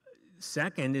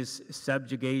 Second is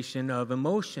subjugation of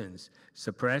emotions.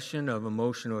 Suppression of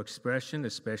emotional expression,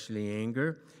 especially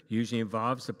anger, usually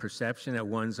involves the perception that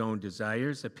one's own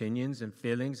desires, opinions, and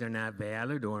feelings are not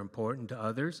valid or important to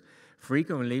others,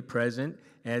 frequently present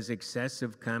as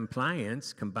excessive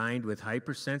compliance combined with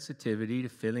hypersensitivity to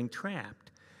feeling trapped.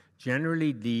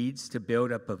 Generally leads to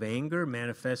buildup of anger,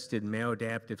 manifested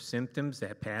maladaptive symptoms,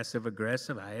 that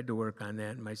passive-aggressive, I had to work on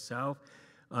that myself,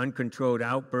 uncontrolled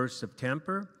outbursts of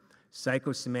temper,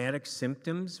 psychosomatic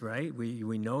symptoms, right?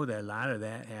 We know that a lot of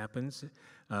that happens.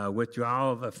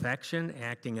 Withdrawal of affection,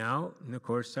 acting out, and of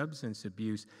course, substance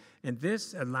abuse. And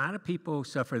this, a lot of people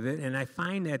suffer that, and I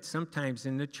find that sometimes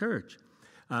in the church.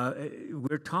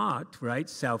 We're taught, right,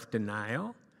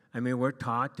 self-denial. I mean, we're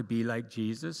taught to be like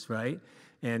Jesus, right?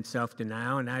 And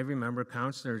self-denial. And I remember a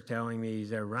counselor telling me, he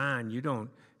said, Ron, you don't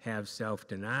have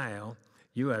self-denial.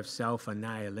 You have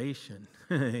self-annihilation.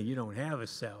 You don't have a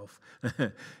self.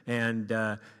 and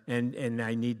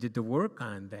I needed to work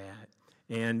on that.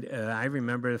 And I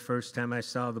remember the first time I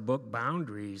saw the book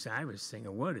Boundaries, I was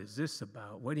thinking, what is this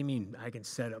about? What do you mean I can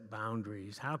set up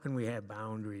boundaries? How can we have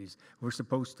boundaries? We're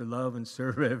supposed to love and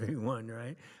serve everyone,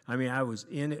 right? I mean, I was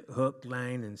in it, hook,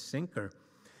 line, and sinker.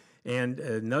 And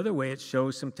another way it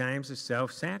shows sometimes is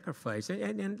self-sacrifice.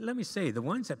 And let me say, the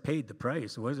ones that paid the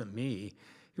price wasn't me.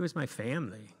 It was my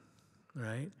family,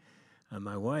 right?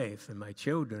 My wife and my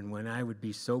children, when I would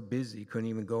be so busy, couldn't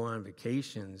even go on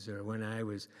vacations, or when I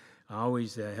was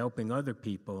always helping other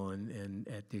people and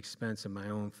at the expense of my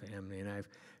own family. And I've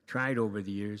tried over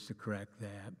the years to correct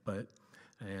that,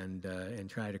 and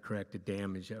try to correct the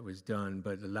damage that was done.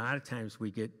 But a lot of times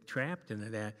we get trapped into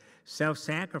that.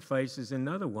 Self-sacrifice is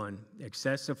another one.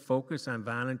 Excessive focus on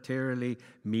voluntarily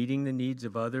meeting the needs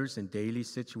of others in daily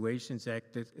situations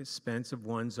at the expense of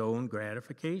one's own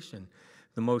gratification.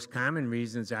 The most common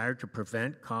reasons are to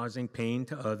prevent causing pain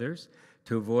to others,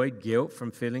 to avoid guilt from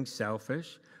feeling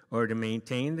selfish, or to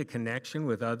maintain the connection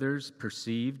with others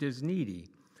perceived as needy.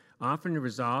 Often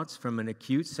results from an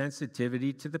acute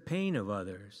sensitivity to the pain of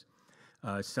others.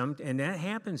 And that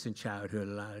happens in childhood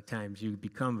a lot of times. You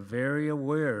become very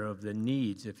aware of the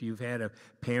needs. If you've had a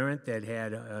parent that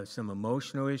had some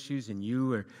emotional issues and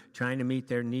you are trying to meet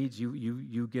their needs,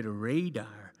 you get a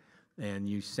radar and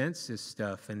you sense this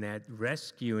stuff, and that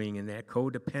rescuing and that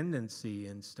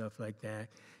codependency and stuff like that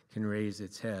can raise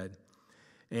its head.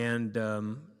 And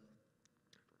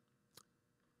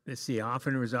let's see,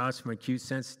 often results from acute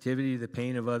sensitivity to the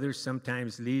pain of others,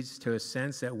 sometimes leads to a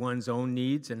sense that one's own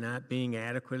needs are not being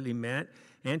adequately met,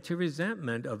 and to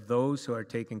resentment of those who are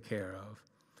taken care of,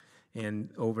 and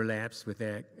overlaps with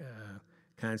that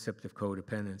concept of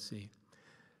codependency.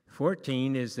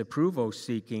 14 is approval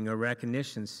seeking or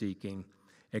recognition seeking.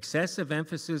 Excessive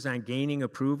emphasis on gaining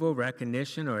approval,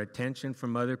 recognition, or attention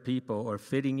from other people, or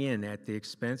fitting in at the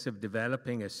expense of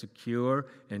developing a secure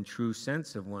and true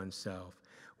sense of oneself.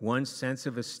 One's sense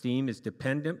of esteem is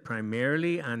dependent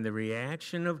primarily on the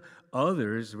reaction of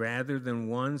others rather than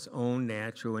one's own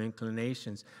natural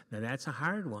inclinations. Now, that's a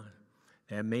hard one.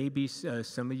 That may be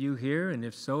some of you here, and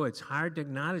if so, it's hard to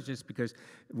acknowledge this because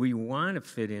we want to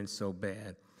fit in so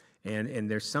bad. And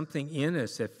there's something in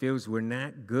us that feels we're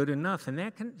not good enough.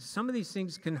 And some of these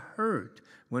things can hurt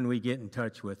when we get in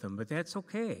touch with them, but that's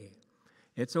okay.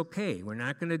 It's okay. We're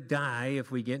not going to die if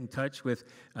we get in touch with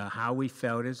how we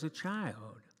felt as a child.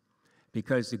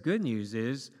 Because the good news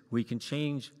is we can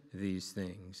change these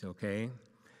things, okay?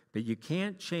 But you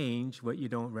can't change what you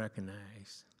don't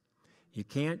recognize. You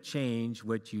can't change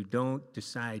what you don't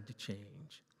decide to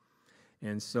change.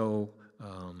 And so,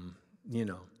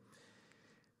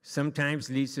 sometimes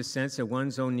leads to a sense that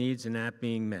one's own needs are not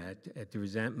being met, at the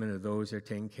resentment of those they're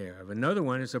taken care of. Another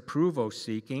one is approval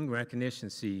seeking, recognition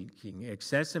seeking.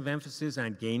 Excessive emphasis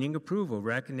on gaining approval,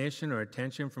 recognition, or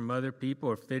attention from other people,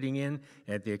 or fitting in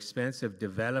at the expense of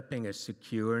developing a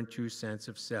secure and true sense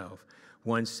of self.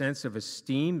 One's sense of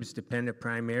esteem is dependent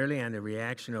primarily on the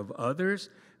reaction of others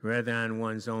rather than on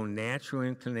one's own natural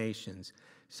inclinations.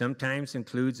 Sometimes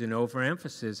includes an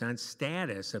overemphasis on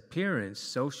status, appearance,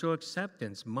 social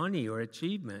acceptance, money, or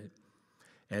achievement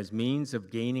as means of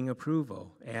gaining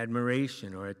approval,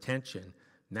 admiration, or attention,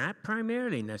 not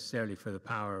primarily necessarily for the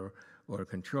power or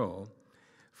control.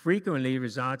 Frequently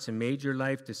results in major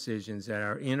life decisions that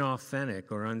are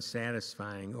inauthentic or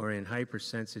unsatisfying or in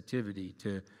hypersensitivity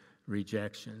to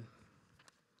rejection.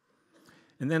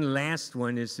 And then the last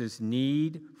one is this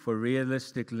need for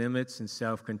realistic limits and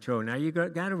self-control. Now, you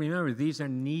got to remember, these are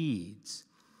needs.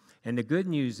 And the good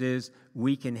news is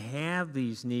we can have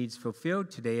these needs fulfilled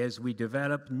today as we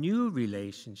develop new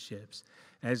relationships,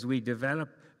 as we develop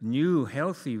new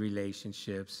healthy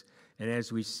relationships, and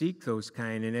as we seek those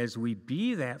kind, and as we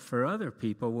be that for other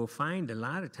people, we'll find a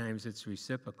lot of times it's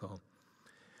reciprocal.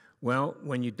 Well,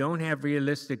 when you don't have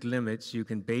realistic limits, you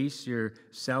can base your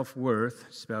self-worth,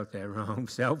 spelled that wrong,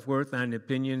 self-worth on the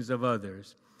opinions of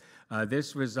others.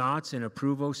 This results in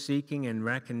approval seeking and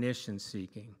recognition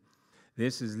seeking.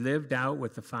 This is lived out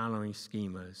with the following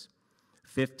schemas.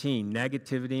 15,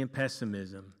 negativity and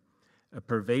pessimism. A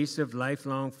pervasive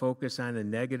lifelong focus on the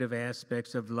negative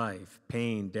aspects of life: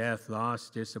 pain, death, loss,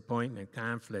 disappointment,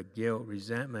 conflict, guilt,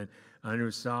 resentment,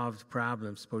 unresolved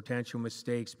problems, potential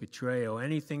mistakes, betrayal,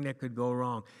 anything that could go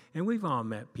wrong. And we've all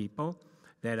met people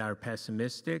that are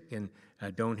pessimistic and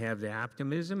don't have the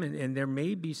optimism, and there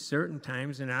may be certain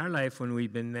times in our life when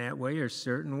we've been that way, or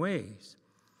certain ways.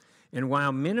 And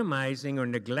while minimizing or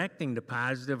neglecting the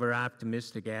positive or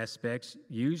optimistic aspects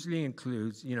usually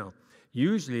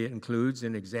it includes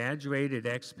an exaggerated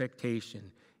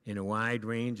expectation in a wide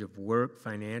range of work,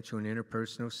 financial, and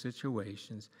interpersonal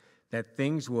situations that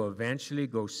things will eventually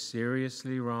go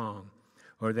seriously wrong,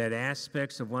 or that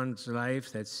aspects of one's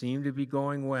life that seem to be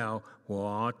going well will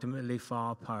ultimately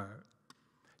fall apart.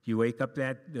 You wake up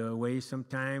that way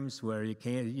sometimes where you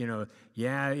can't,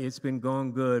 yeah, it's been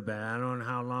going good, but I don't know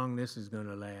how long this is going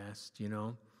to last,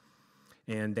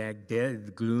 And that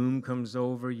dead gloom comes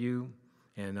over you,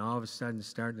 and all of a sudden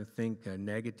starting to think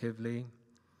negatively.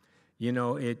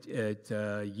 It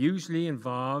usually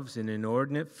involves an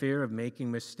inordinate fear of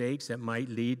making mistakes that might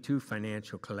lead to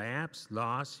financial collapse,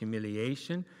 loss,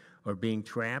 humiliation, or being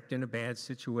trapped in a bad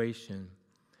situation.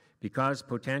 Because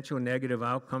potential negative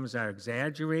outcomes are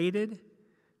exaggerated,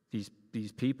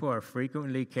 these people are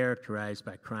frequently characterized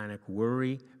by chronic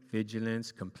worry,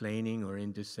 vigilance, complaining, or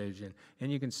indecision.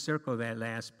 And you can circle that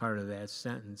last part of that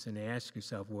sentence and ask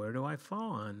yourself, where do I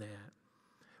fall on that?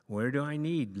 Where do I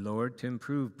need, Lord, to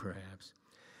improve, perhaps?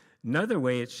 Another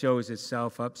way it shows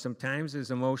itself up sometimes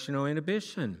is emotional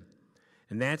inhibition.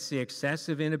 And that's the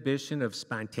excessive inhibition of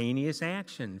spontaneous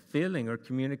action, feeling, or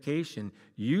communication,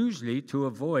 usually to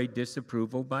avoid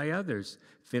disapproval by others,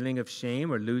 feeling of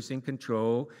shame or losing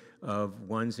control of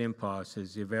one's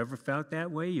impulses. You've ever felt that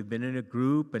way? You've been in a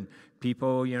group and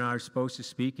people, are supposed to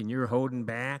speak and you're holding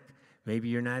back. Maybe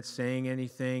you're not saying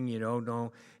anything,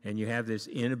 and you have this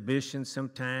inhibition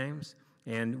sometimes.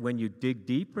 And when you dig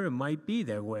deeper, it might be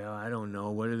that, well, I don't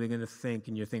know, what are they going to think?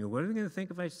 And you're thinking, what are they going to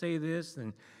think if I say this?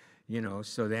 And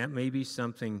so that may be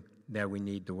something that we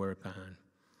need to work on.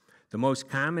 The most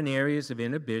common areas of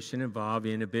inhibition involve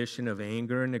inhibition of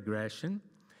anger and aggression,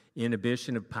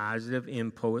 inhibition of positive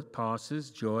impulses,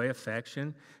 joy,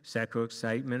 affection, sexual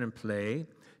excitement, and play,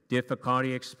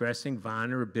 difficulty expressing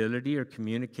vulnerability or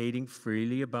communicating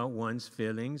freely about one's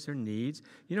feelings or needs.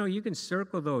 You can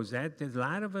circle those. A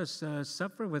lot of us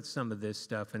suffer with some of this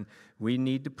stuff, and we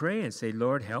need to pray and say,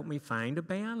 Lord, help me find a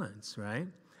balance, right?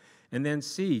 And then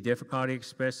C, difficulty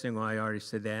expressing, well, I already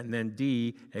said that. And then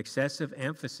D, excessive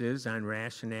emphasis on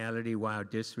rationality while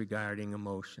disregarding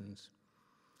emotions.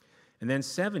 And then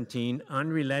 17,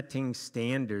 unrelenting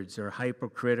standards or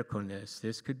hypercriticalness.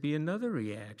 This could be another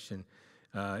reaction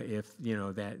if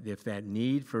that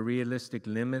need for realistic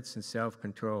limits and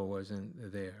self-control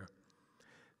wasn't there.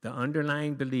 The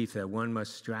underlying belief that one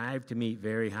must strive to meet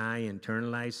very high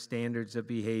internalized standards of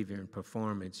behavior and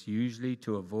performance, usually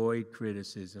to avoid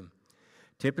criticism,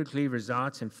 typically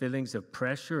results in feelings of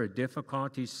pressure or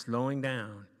difficulty slowing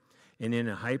down and in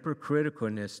a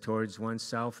hypercriticalness towards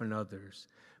oneself and others,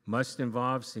 must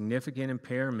involve significant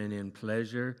impairment in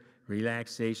pleasure,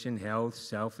 relaxation, health,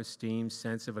 self-esteem,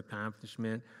 sense of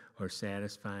accomplishment, or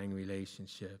satisfying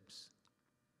relationships.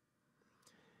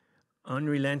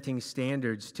 Unrelenting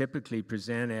standards typically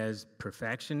present as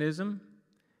perfectionism.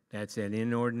 That's an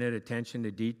inordinate attention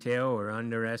to detail or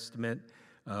underestimate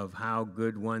of how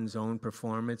good one's own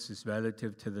performance is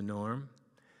relative to the norm.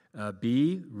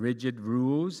 B, rigid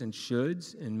rules and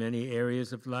shoulds in many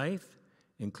areas of life,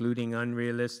 including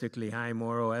unrealistically high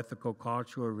moral, ethical,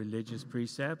 cultural, or religious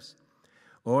precepts.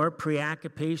 Or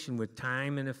preoccupation with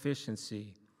time and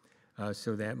efficiency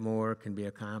so that more can be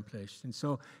accomplished. And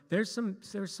so there's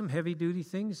some heavy-duty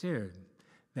things here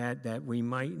that we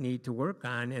might need to work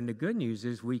on. And the good news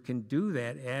is we can do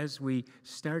that as we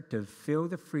start to feel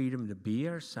the freedom to be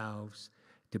ourselves,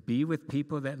 to be with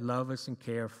people that love us and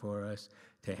care for us,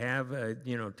 to have,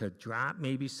 to drop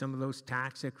maybe some of those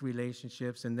toxic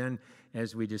relationships. And then,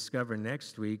 as we discover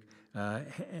next week,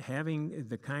 having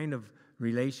the kind of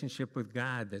relationship with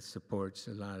God that supports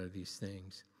a lot of these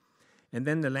things. And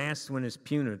then the last one is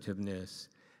punitiveness.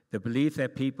 The belief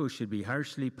that people should be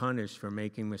harshly punished for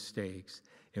making mistakes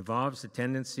involves a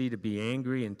tendency to be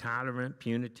angry, intolerant,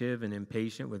 punitive, and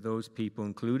impatient with those people,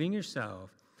 including yourself,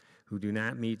 who do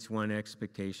not meet one's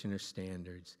expectation or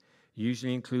standards.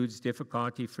 Usually includes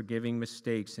difficulty forgiving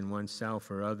mistakes in oneself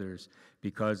or others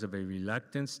because of a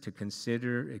reluctance to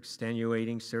consider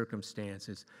extenuating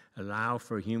circumstances, allow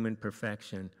for human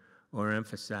perfection, or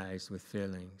emphasize with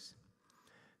feelings.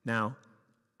 Now,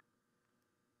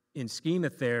 in schema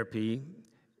therapy,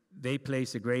 they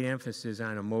place a great emphasis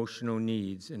on emotional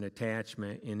needs and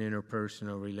attachment in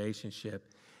interpersonal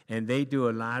relationship. And they do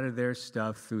a lot of their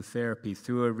stuff through therapy,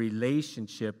 through a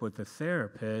relationship with a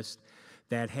therapist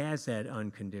that has that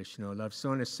unconditional love.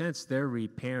 So in a sense, they're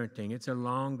reparenting. It's a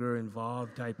longer,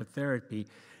 involved type of therapy.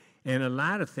 And a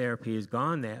lot of therapy has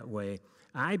gone that way.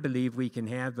 I believe we can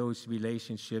have those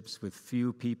relationships with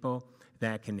few people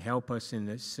that can help us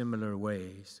in similar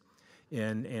ways.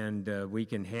 And we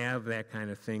can have that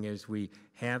kind of thing as we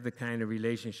have the kind of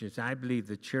relationships. I believe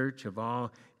the church of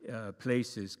all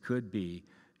places could be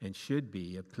and should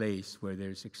be a place where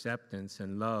there's acceptance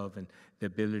and love and the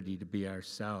ability to be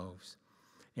ourselves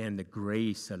and the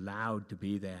grace allowed to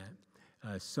be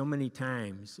that. So many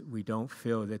times we don't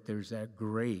feel that there's that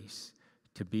grace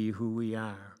to be who we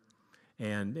are.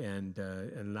 And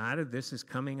a lot of this is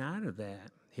coming out of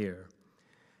that here.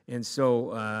 And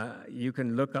so you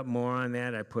can look up more on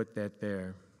that. I put that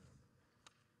there.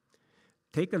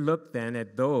 Take a look then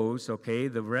at those, okay,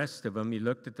 the rest of them. You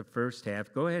looked at the first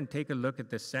half. Go ahead and take a look at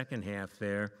the second half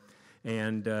there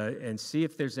and see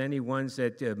if there's any ones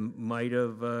that might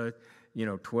have,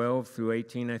 12 through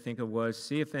 18, I think it was.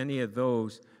 See if any of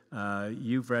those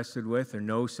you've wrestled with or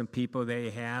know some people they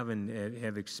have and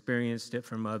have experienced it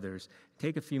from others.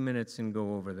 Take a few minutes and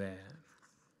go over that.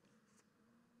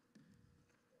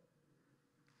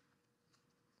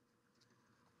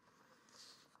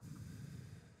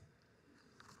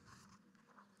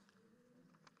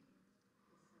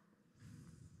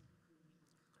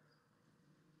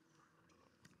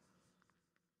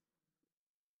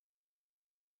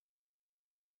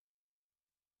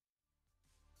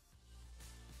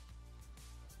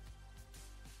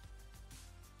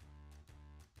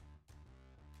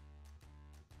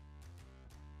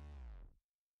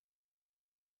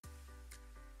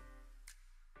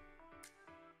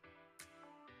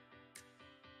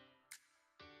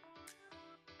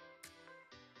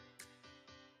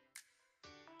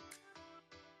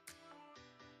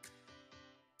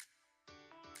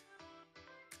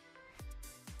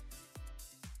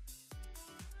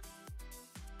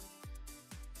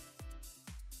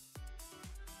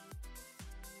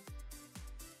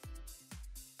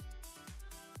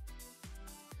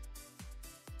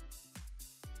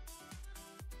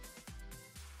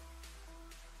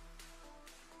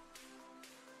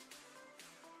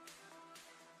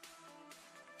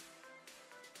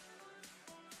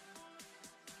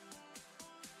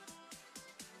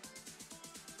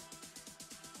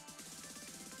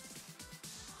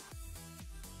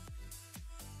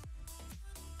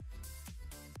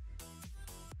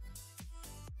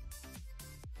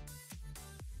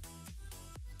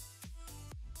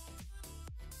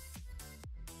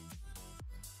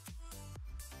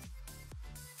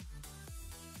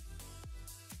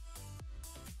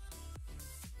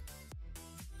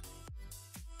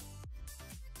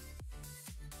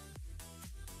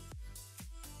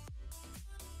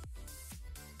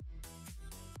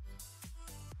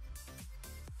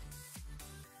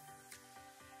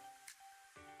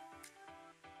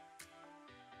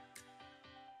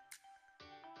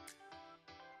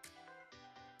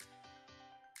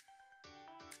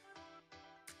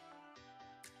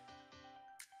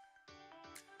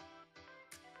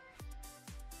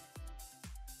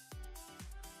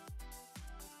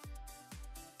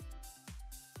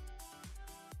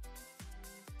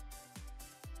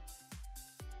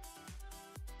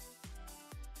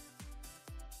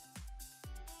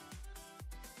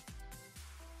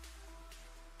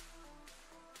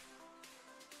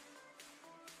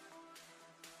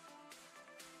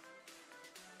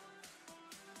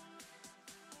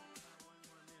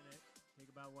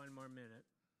 about 1 more minute.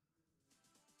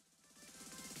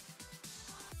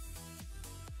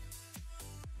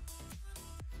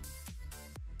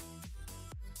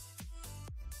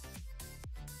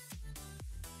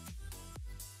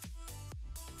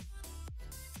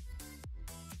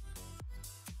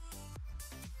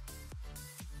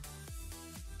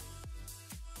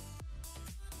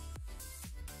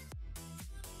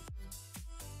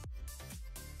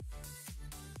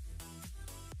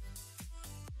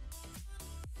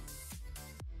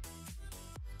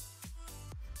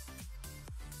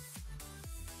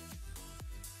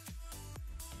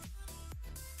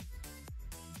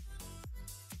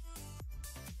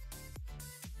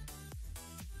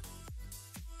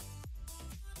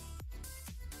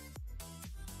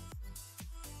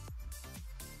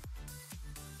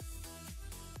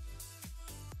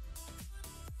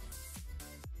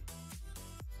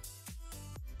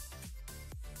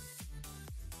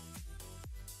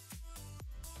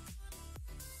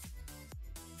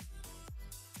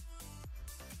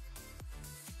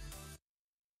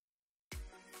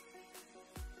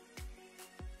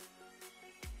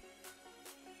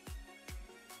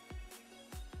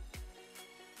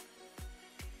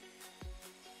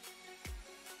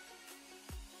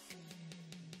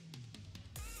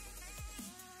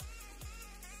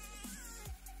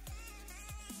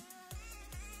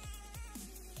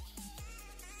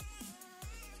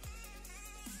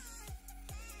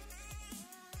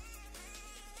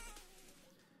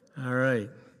 All right.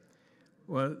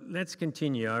 Well, let's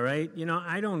continue, all right? You know,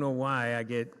 I don't know why I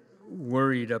get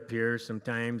worried up here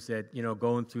sometimes that, you know,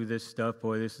 going through this stuff,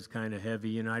 boy, this is kind of heavy.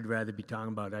 You know, I'd rather be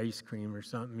talking about ice cream or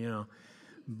something, you know.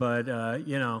 But,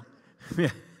 you know,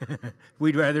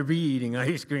 we'd rather be eating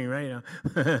ice cream, right?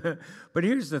 But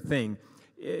here's the thing.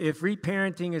 If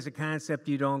reparenting is a concept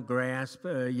you don't grasp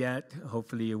yet,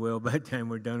 hopefully you will by the time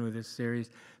we're done with this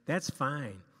series, that's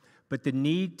fine. But the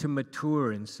need to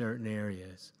mature in certain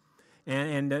areas.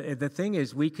 And the thing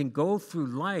is, we can go through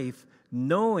life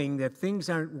knowing that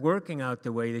things aren't working out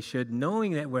the way they should,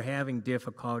 knowing that we're having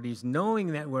difficulties,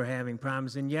 knowing that we're having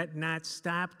problems, and yet not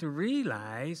stop to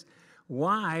realize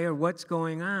why or what's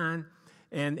going on,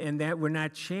 and that we're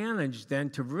not challenged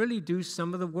then to really do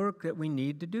some of the work that we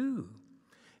need to do.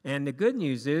 And the good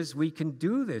news is we can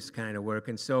do this kind of work.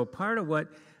 And so part of what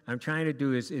I'm trying to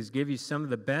do is give you some of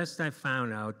the best I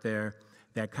found out there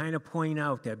that kind of point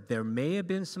out that there may have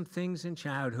been some things in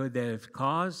childhood that have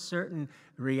caused certain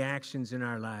reactions in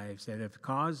our lives, that have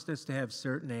caused us to have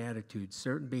certain attitudes,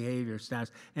 certain behavior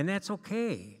styles, and that's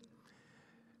okay.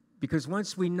 Because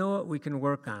once we know it, we can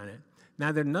work on it.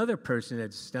 Now, there's another person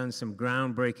that's done some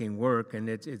groundbreaking work, and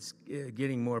it's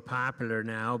getting more popular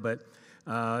now, but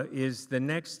is the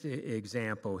next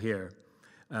example here,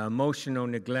 emotional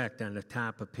neglect on the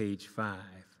top of page 5.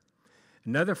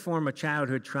 Another form of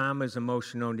childhood trauma is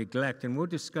emotional neglect, and we'll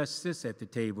discuss this at the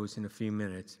tables in a few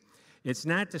minutes. It's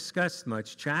not discussed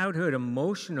much. Childhood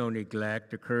emotional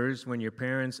neglect occurs when your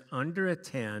parents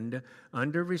underattend,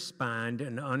 underrespond,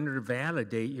 and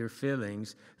undervalidate your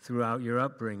feelings throughout your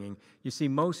upbringing. You see,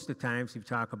 most of the times we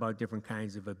talk about different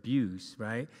kinds of abuse,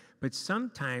 right? But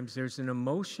sometimes there's an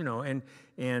emotional, and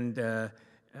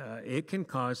it can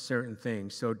cause certain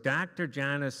things. So Dr.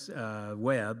 Janice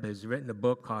Webb has written a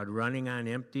book called Running on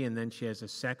Empty, and then she has a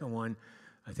second one,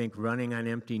 I think, Running on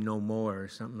Empty No More, or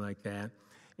something like that.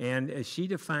 And she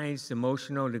defines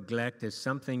emotional neglect as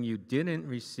something you didn't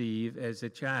receive as a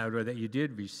child, or that you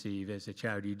did receive as a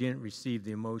child. You didn't receive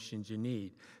the emotions you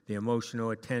need, the emotional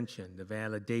attention, the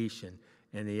validation,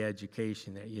 and the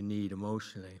education that you need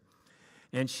emotionally.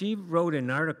 And she wrote an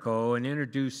article and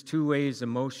introduced 2 ways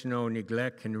emotional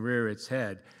neglect can rear its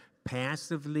head,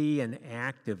 passively and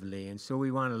actively. And so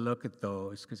we want to look at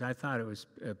those because I thought it was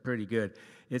pretty good.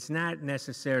 It's not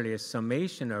necessarily a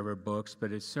summation of her books,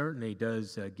 but it certainly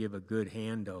does give a good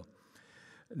handle.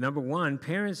 Number 1,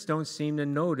 parents don't seem to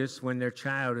notice when their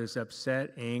child is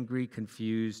upset, angry,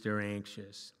 confused, or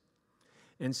anxious.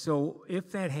 And so if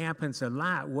that happens a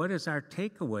lot, what is our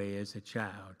takeaway as a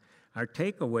child? Our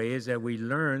takeaway is that we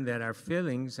learn that our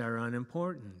feelings are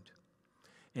unimportant.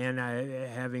 And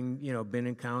having, been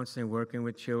in counseling, working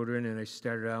with children, and I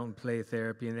started out in play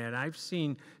therapy and that, I've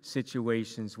seen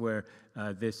situations where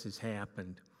this has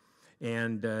happened.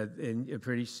 And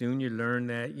pretty soon you learn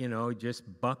that, just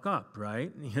buck up,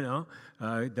 right?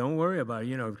 Don't worry about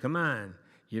it, come on.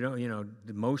 The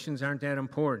emotions aren't that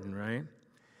important, right?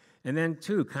 And then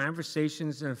 2,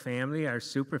 conversations in a family are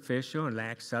superficial and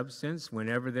lack substance.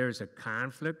 Whenever there's a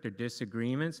conflict or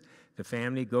disagreements, the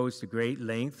family goes to great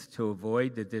lengths to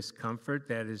avoid the discomfort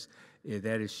that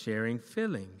is sharing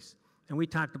feelings. And we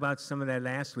talked about some of that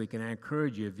last week, and I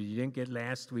encourage you, if you didn't get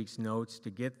last week's notes, to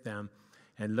get them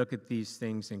and look at these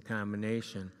things in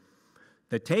combination.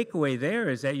 The takeaway there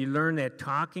is that you learn that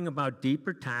talking about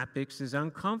deeper topics is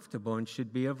uncomfortable and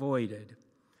should be avoided.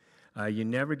 You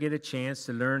never get a chance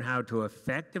to learn how to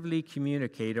effectively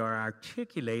communicate or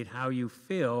articulate how you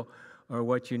feel or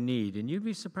what you need. And you'd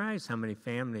be surprised how many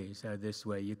families are this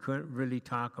way. You couldn't really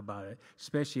talk about it,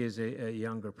 especially as a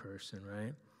younger person,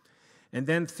 right? And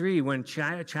then 3, when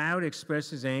child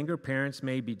expresses anger, parents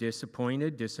may be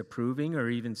disappointed, disapproving, or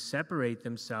even separate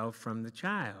themselves from the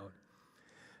child.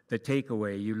 The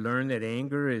takeaway, you learn that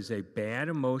anger is a bad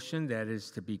emotion that is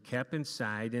to be kept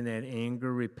inside and that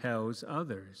anger repels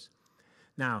others.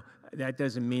 Now, that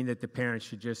doesn't mean that the parents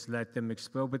should just let them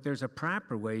explode, but there's a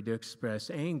proper way to express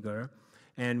anger,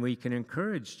 and we can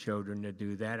encourage children to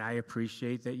do that. I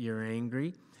appreciate that you're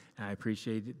angry. I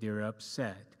appreciate that you're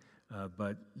upset,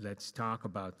 but let's talk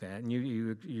about that. And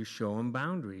you show them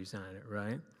boundaries on it,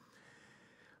 right?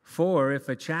 4, if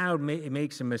a child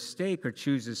makes a mistake or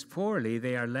chooses poorly,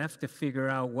 they are left to figure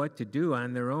out what to do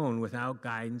on their own without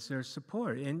guidance or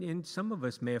support. And some of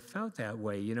us may have felt that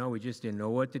way. You know, we just didn't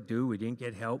know what to do. We didn't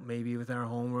get help maybe with our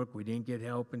homework. We didn't get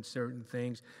help in certain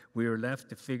things. We were left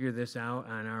to figure this out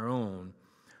on our own,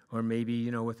 or maybe,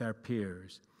 you know, with our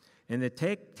peers. And the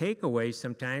takeaway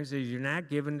sometimes is you're not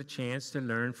given the chance to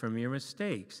learn from your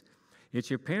mistakes. It's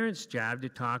your parents' job to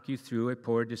talk you through a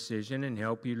poor decision and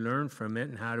help you learn from it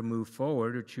and how to move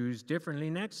forward or choose differently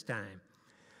next time.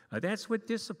 That's what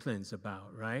discipline's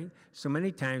about, right? So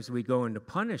many times we go into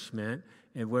punishment,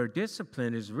 and where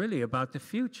discipline is really about the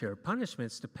future.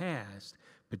 Punishment's the past.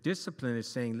 But discipline is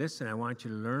saying, listen, I want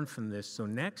you to learn from this so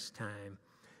next time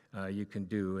you can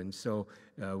do. And so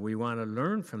we want to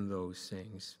learn from those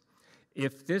things.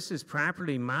 If this is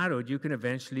properly modeled, you can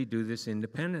eventually do this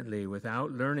independently.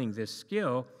 Without learning this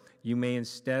skill, you may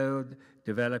instead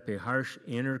develop a harsh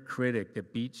inner critic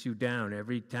that beats you down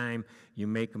every time you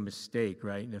make a mistake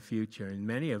right in the future. And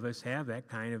many of us have that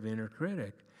kind of inner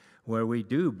critic where we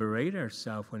do berate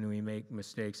ourselves when we make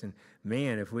mistakes. And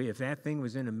man, if that thing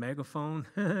was in a megaphone,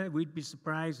 we'd be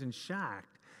surprised and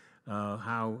shocked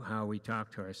how we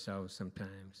talk to ourselves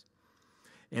sometimes.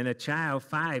 And a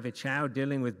child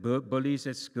dealing with bullies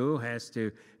at school has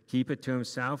to keep it to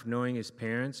himself, knowing his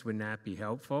parents would not be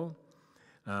helpful.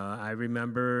 I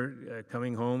remember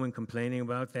coming home and complaining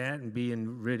about that and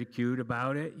being ridiculed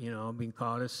about it, you know, being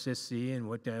called a sissy and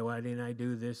why didn't I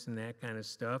do this and that kind of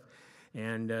stuff.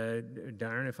 And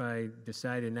darn if I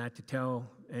decided not to tell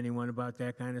anyone about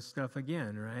that kind of stuff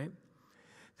again, right?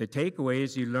 The takeaway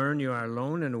is you learn you are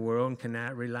alone in the world and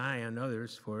cannot rely on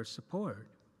others for support.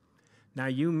 Now,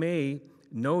 you may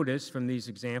notice from these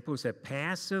examples that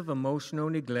passive emotional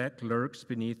neglect lurks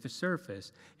beneath the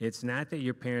surface. It's not that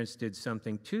your parents did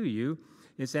something to you,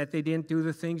 it's that they didn't do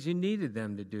the things you needed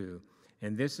them to do.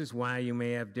 And this is why you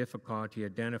may have difficulty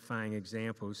identifying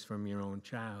examples from your own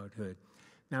childhood.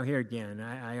 Now, here again,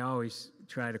 I always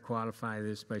try to qualify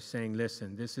this by saying,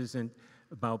 listen, this isn't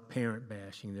about parent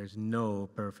bashing. There's no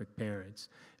perfect parents.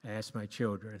 Ask my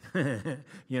children.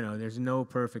 You know, there's no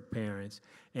perfect parents,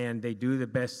 and they do the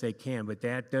best they can, but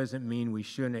that doesn't mean we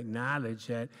shouldn't acknowledge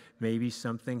that maybe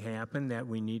something happened that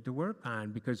we need to work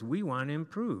on because we want to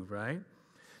improve, right?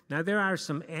 Now, there are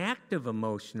some active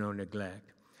emotional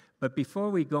neglect, but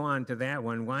before we go on to that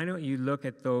one, why don't you look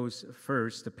at those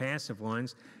first, the passive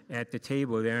ones, at the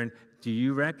table there, and do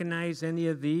you recognize any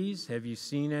of these? Have you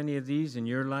seen any of these in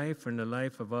your life or in the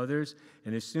life of others?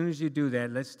 And as soon as you do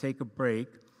that, let's take a break.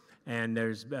 And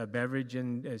there's a beverage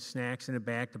and snacks in the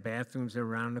back. The bathrooms are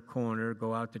around the corner.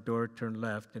 Go out the door, turn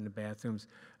left, and the bathrooms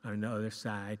are on the other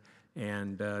side.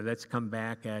 And let's come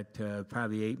back at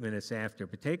probably 8 minutes after.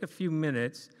 But take a few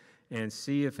minutes and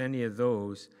see if any of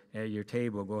those at your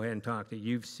table, go ahead and talk, that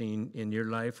you've seen in your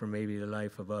life or maybe the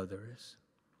life of others.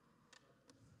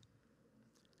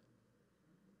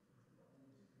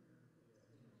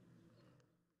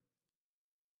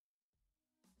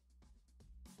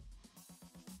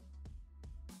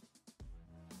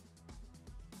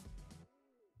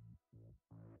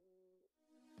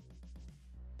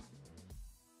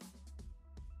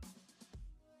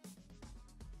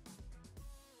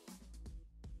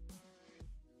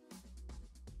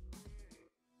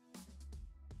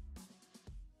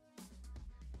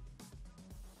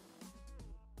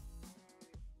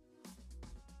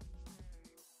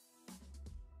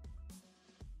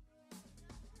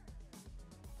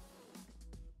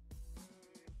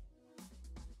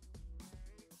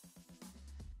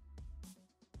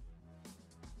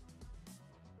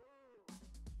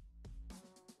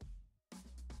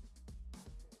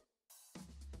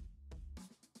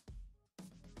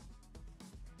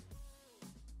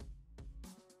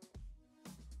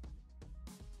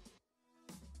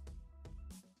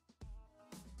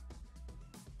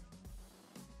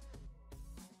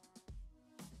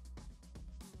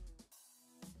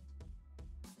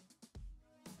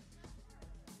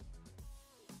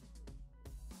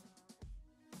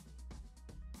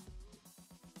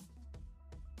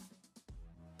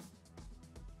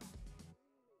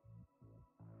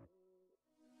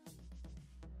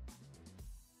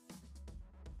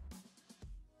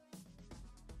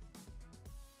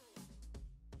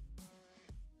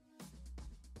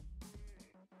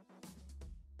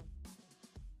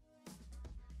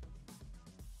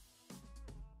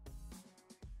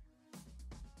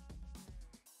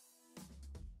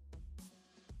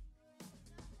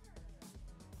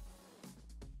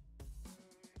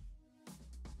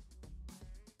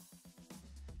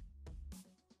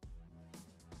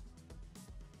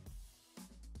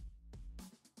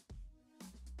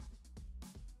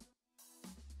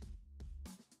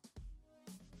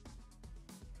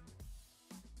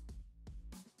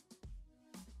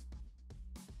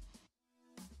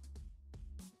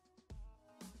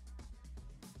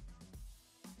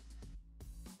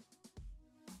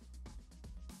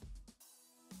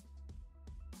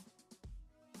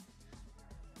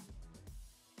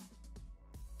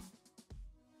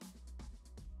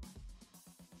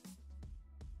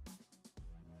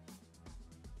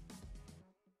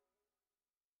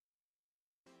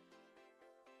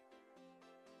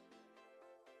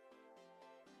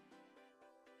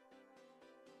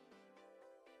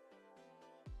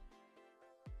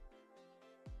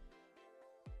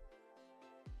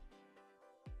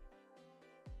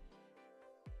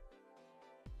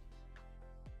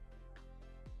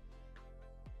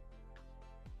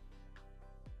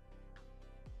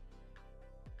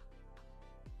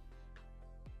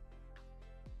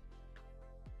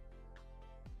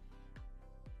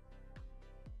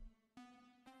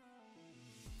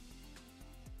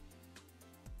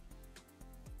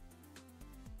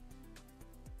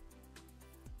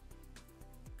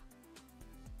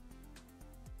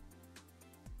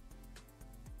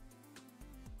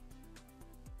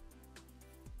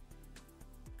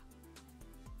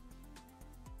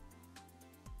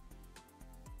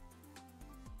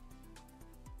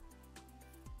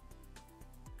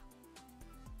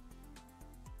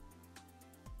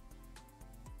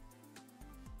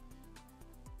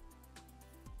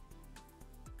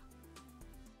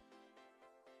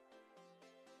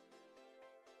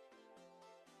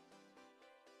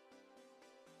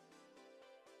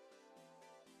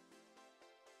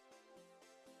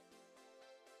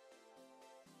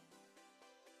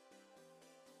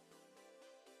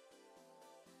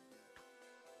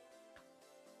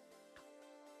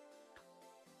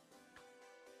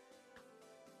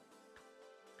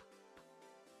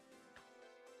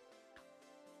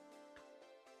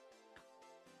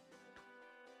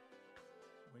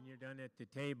 when you're done at the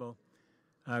table,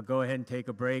 go ahead and take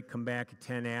a break. Come back at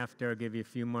 10 after. I'll give you a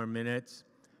few more minutes.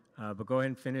 But go ahead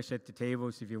and finish at the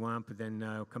tables if you want, but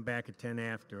then come back at 10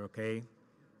 after, okay?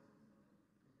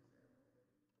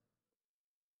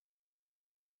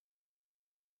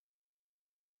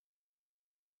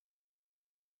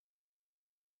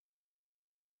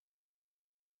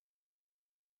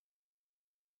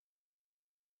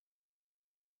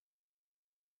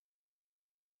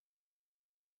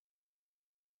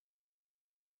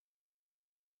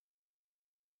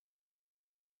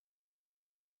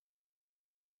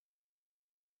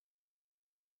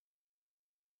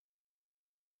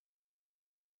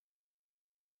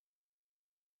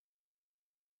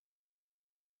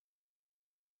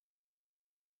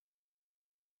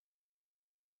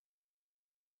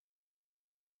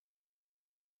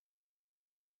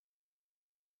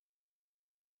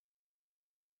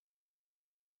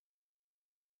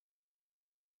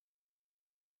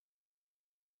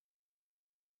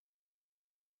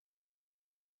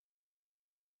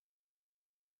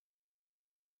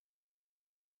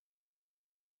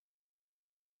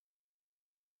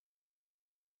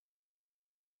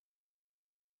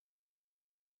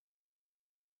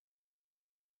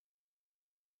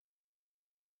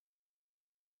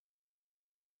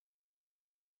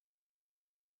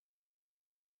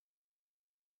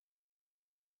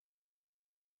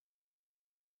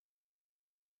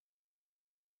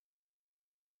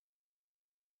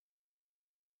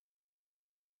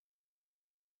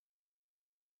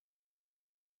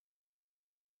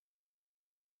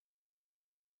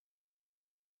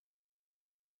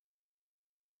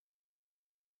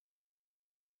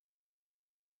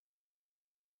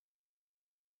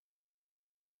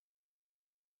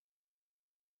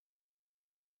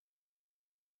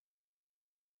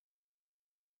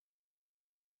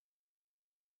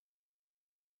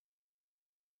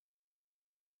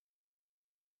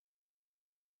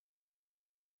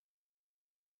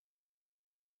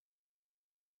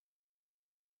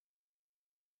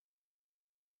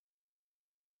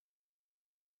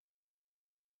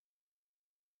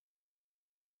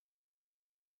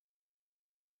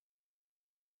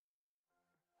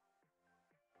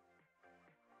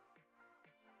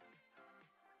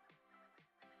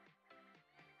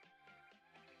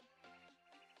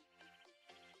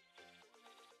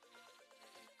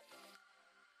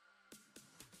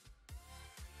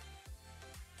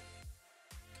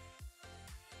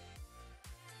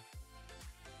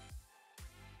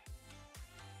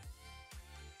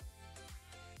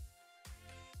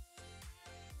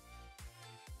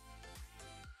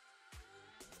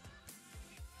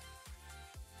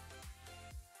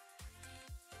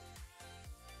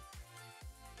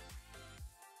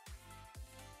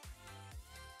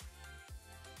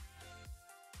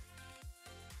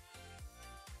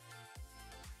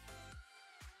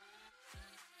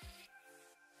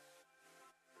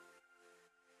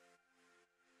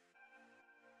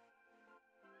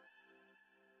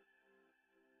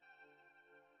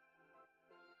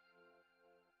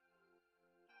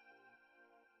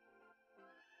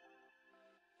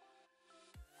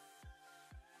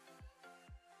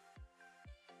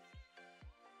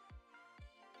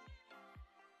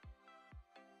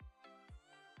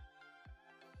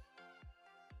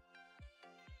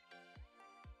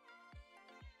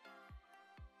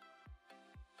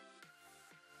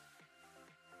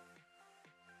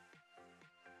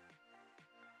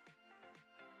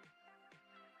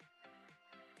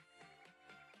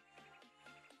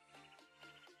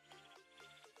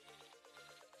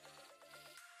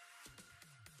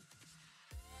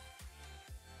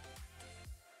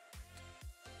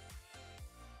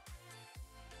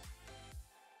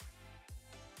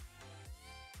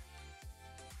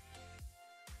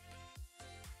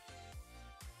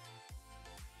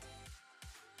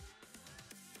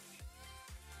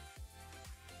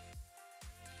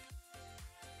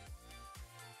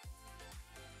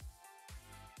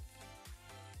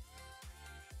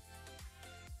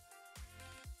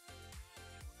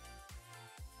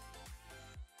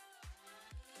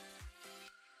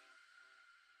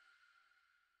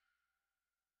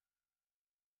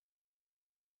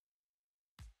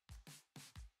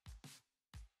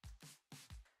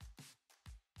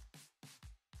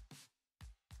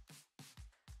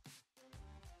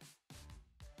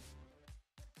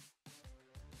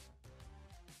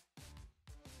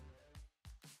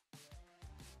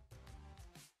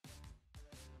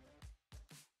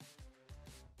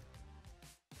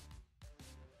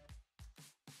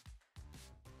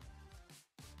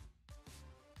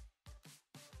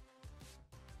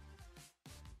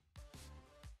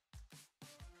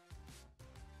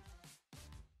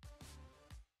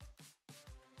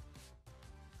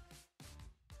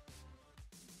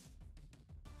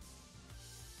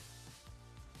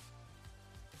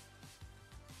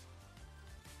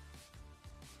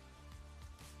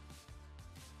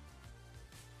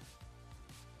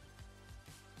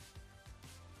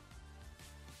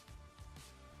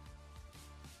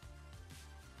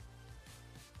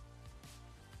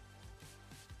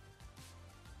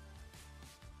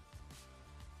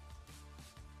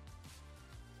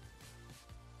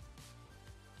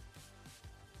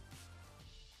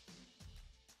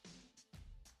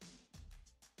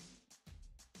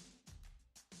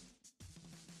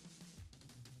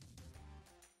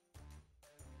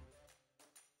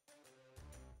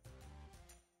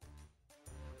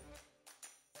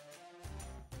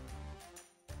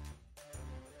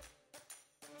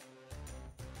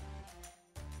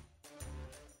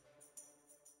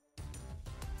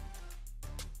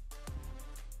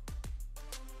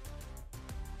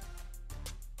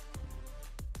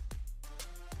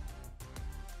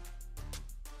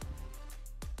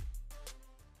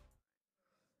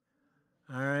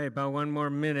 All right, about one more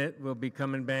minute. We'll be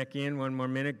coming back in. One more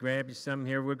minute. Grab you some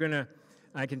here.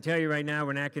 I can tell you right now,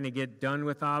 we're not going to get done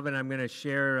with all of it. I'm going to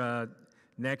share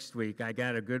next week. I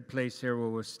got a good place here where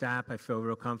we'll stop. I feel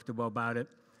real comfortable about it.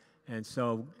 And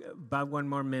so about one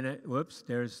more minute. Whoops,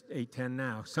 there's 8:10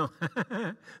 now. So,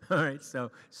 all right, so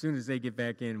as soon as they get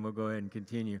back in, we'll go ahead and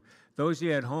continue. Those of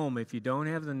you at home, if you don't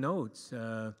have the notes,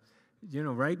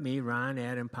 write me,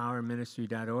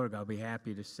 ron@empowerministry.org. I'll be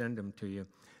happy to send them to you.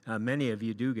 Many of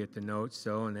you do get the notes,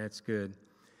 and that's good.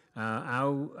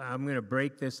 I'm going to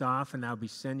break this off, and I'll be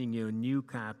sending you a new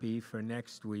copy for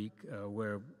next week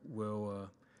where we'll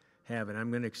have it. I'm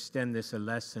going to extend this a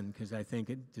lesson because I think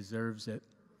it deserves it.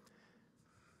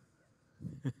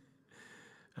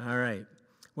 All right.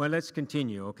 Well, let's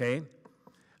continue, okay?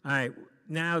 All right.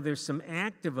 Now, there's some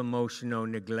active emotional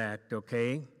neglect,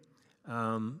 okay?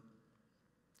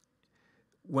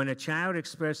 When a child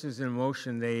expresses an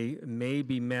emotion, they may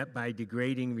be met by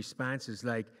degrading responses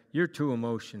like, "You're too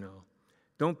emotional.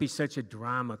 Don't be such a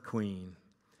drama queen."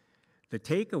 The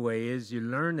takeaway is you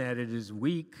learn that it is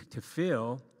weak to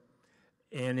feel,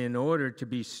 and in order to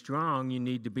be strong, you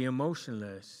need to be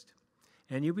emotionless.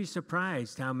 And you'll be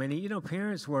surprised how many,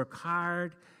 parents work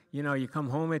hard. You come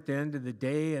home at the end of the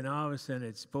day, and all of a sudden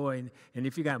it's, boy, and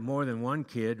if you got more than one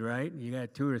kid, right, you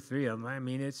got 2 or 3 of them, I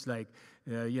mean, it's like,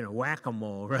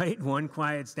 whack-a-mole, right? One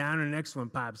quiets down, and the next one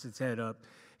pops its head up.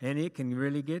 And it can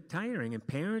really get tiring. And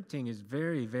parenting is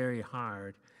very, very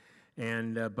hard.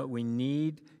 And but we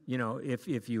need,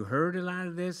 if you heard a lot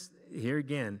of this, here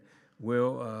again,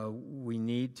 we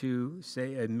need to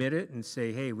admit it and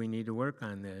say, hey, we need to work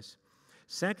on this.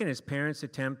 Second is parents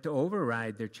attempt to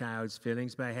override their child's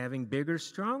feelings by having bigger,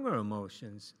 stronger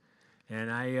emotions.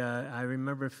 And I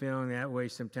remember feeling that way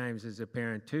sometimes as a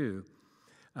parent too.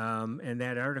 And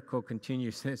that article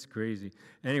continues. That's crazy.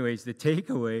 Anyways, the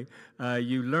takeaway,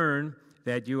 you learn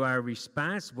that you are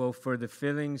responsible for the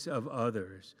feelings of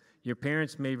others. Your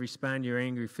parents may respond to your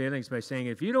angry feelings by saying,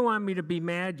 "If you don't want me to be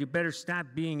mad, you better stop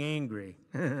being angry."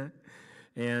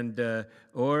 And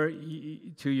or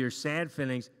to your sad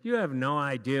feelings, you have no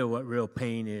idea what real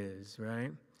pain is,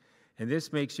 right? And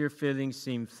this makes your feelings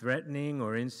seem threatening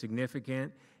or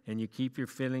insignificant, and you keep your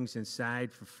feelings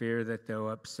inside for fear that they'll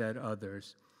upset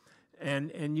others.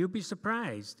 And you'll be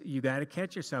surprised. You got to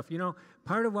catch yourself.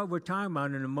 Part of what we're talking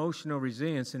about in emotional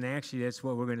resilience, and actually that's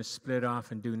what we're going to split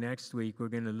off and do next week. We're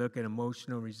going to look at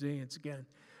emotional resilience again.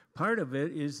 Part of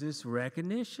it is this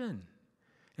recognition.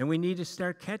 And we need to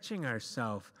start catching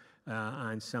ourselves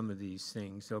on some of these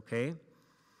things, okay?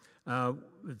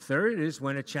 Third is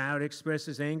when a child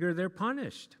expresses anger, they're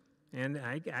punished. And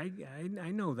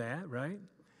I know that, right?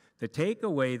 The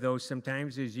takeaway, though,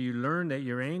 sometimes is you learn that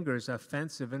your anger is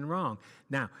offensive and wrong.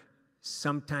 Now,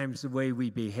 sometimes the way we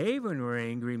behave when we're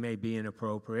angry may be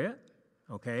inappropriate,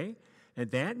 okay? And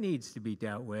that needs to be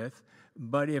dealt with.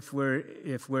 But if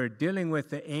we're dealing with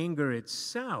the anger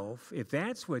itself, if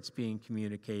that's what's being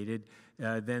communicated,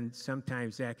 then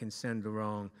sometimes that can send the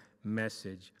wrong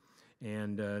message.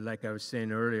 And like I was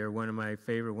saying earlier, one of my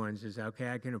favorite ones is, okay,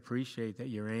 I can appreciate that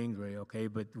you're angry, okay,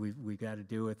 but we got to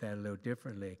deal with that a little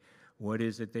differently. What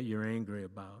is it that you're angry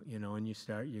about? And you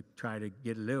try to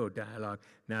get a little dialogue.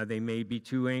 Now, they may be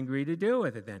too angry to deal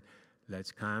with it then.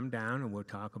 Let's calm down and we'll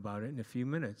talk about it in a few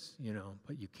minutes,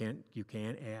 but you can't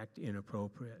act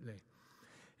inappropriately.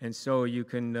 And so you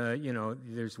can,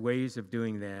 there's ways of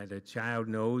doing that. A child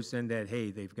knows then that,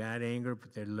 hey, they've got anger,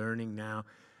 but they're learning now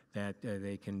that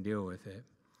they can deal with it.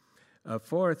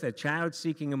 Fourth, a child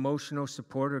seeking emotional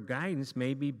support or guidance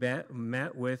may be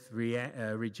met with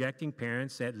rejecting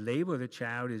parents that label the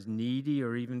child as needy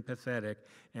or even pathetic.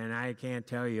 And I can't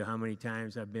tell you how many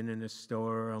times I've been in a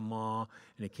store or a mall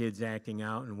and a kid's acting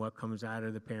out and what comes out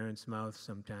of the parent's mouth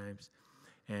sometimes.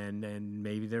 And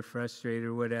maybe they're frustrated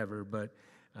or whatever, but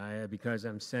because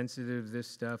I'm sensitive to this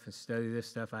stuff and study this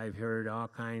stuff, I've heard all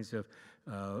kinds of,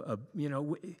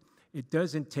 it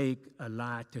doesn't take a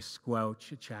lot to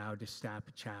squelch a child, to stop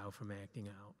a child from acting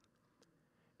out.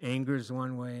 Anger is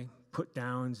one way, put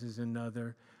downs is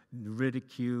another,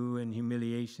 ridicule and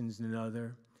humiliation is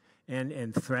another,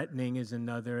 and threatening is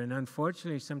another. And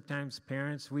unfortunately, sometimes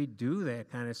parents, we do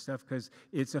that kind of stuff because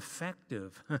it's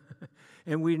effective.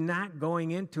 And we're not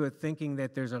going into it thinking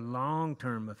that there's a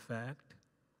long-term effect.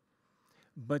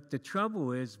 But the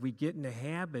trouble is we get into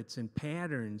habits and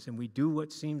patterns and we do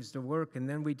what seems to work and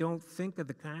then we don't think of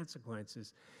the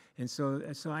consequences. And so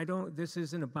this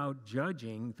isn't about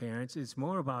judging parents, it's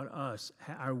more about us.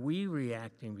 Are we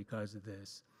reacting because of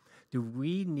this? Do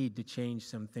we need to change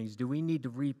some things? Do we need to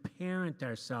reparent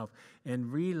ourselves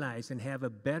and realize and have a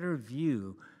better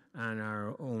view on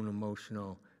our own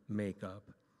emotional makeup?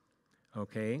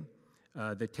 okay?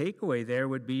 The takeaway there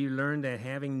would be you learn that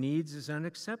having needs is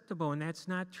unacceptable, and that's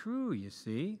not true, you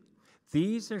see.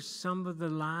 These are some of the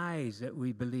lies that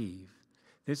we believe.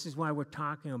 This is why we're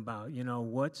talking about,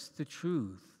 what's the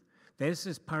truth? This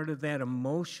is part of that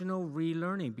emotional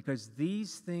relearning, because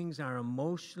these things are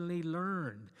emotionally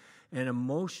learned. And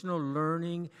emotional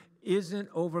learning isn't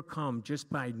overcome just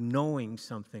by knowing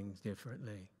something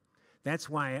differently. That's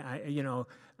why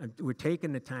we're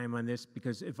taking the time on this,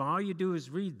 because if all you do is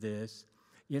read this,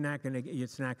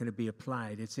 it's not going to be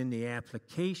applied. It's in the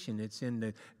application. It's in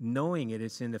the knowing it.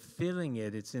 It's in the feeling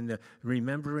it. It's in the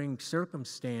remembering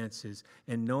circumstances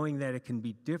and knowing that it can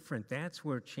be different. That's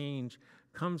where change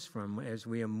comes from as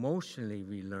we emotionally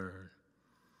relearn.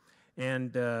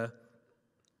 And the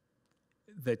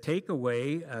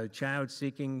takeaway, a child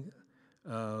seeking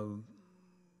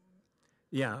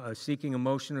seeking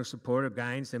emotional support or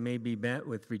guidance that may be met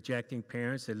with rejecting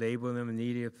parents that label them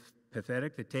needy or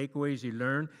pathetic. The takeaway is you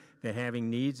learn that having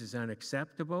needs is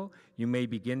unacceptable. You may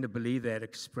begin to believe that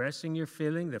expressing your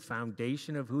feeling, the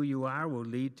foundation of who you are, will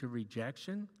lead to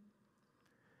rejection.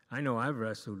 I know I've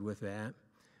wrestled with that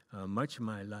much of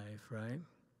my life, right?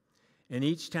 And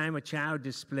each time a child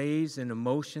displays an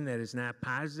emotion that is not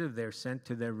positive, they're sent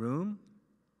to their room.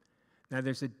 Now,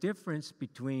 there's a difference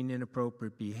between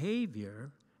inappropriate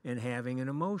behavior and having an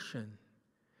emotion.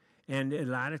 And a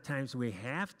lot of times we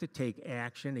have to take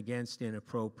action against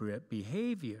inappropriate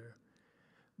behavior,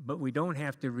 but we don't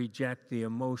have to reject the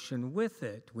emotion with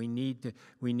it. We need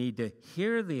to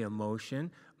hear the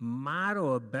emotion,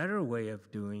 model a better way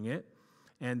of doing it,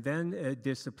 and then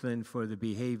discipline for the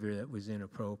behavior that was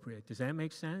inappropriate. Does that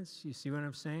make sense? You see what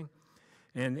I'm saying?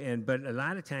 But a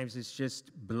lot of times it's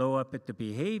just blow up at the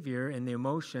behavior and the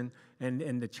emotion,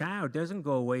 and the child doesn't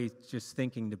go away just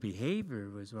thinking the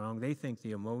behavior was wrong. They think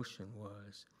the emotion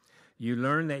was. You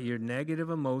learn that your negative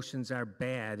emotions are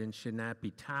bad and should not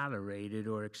be tolerated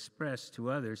or expressed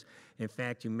to others. In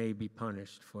fact, you may be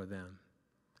punished for them.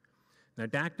 Now,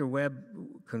 Dr. Webb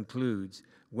concludes,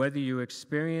 whether you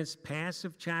experience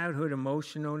passive childhood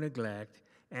emotional neglect,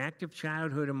 active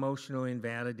childhood emotional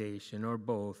invalidation, or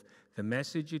both, the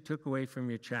message you took away from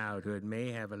your childhood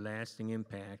may have a lasting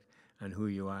impact on who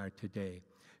you are today.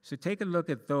 So take a look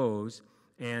at those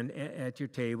and at your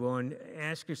table and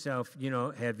ask yourself,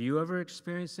 have you ever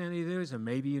experienced any of those? Or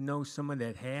maybe you know someone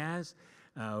that has.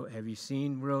 Have you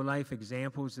seen real life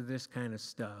examples of this kind of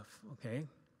stuff? Okay?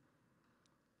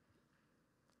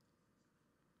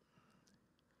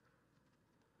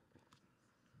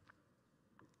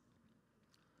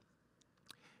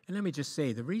 And let me just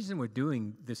say, the reason we're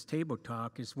doing this table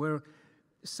talk is where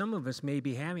some of us may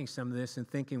be having some of this and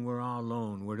thinking we're all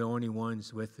alone. We're the only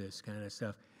ones with this kind of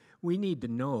stuff. We need to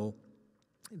know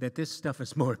that this stuff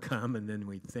is more common than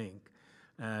we think.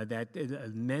 That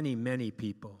many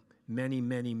people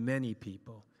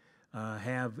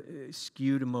have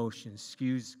skewed emotions,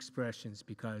 skewed expressions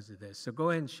because of this. So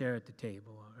go ahead and share at the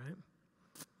table, all right?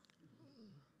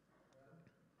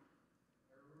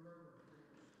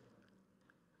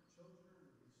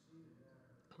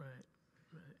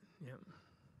 Right, yep.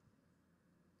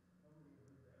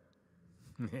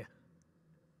 Yeah.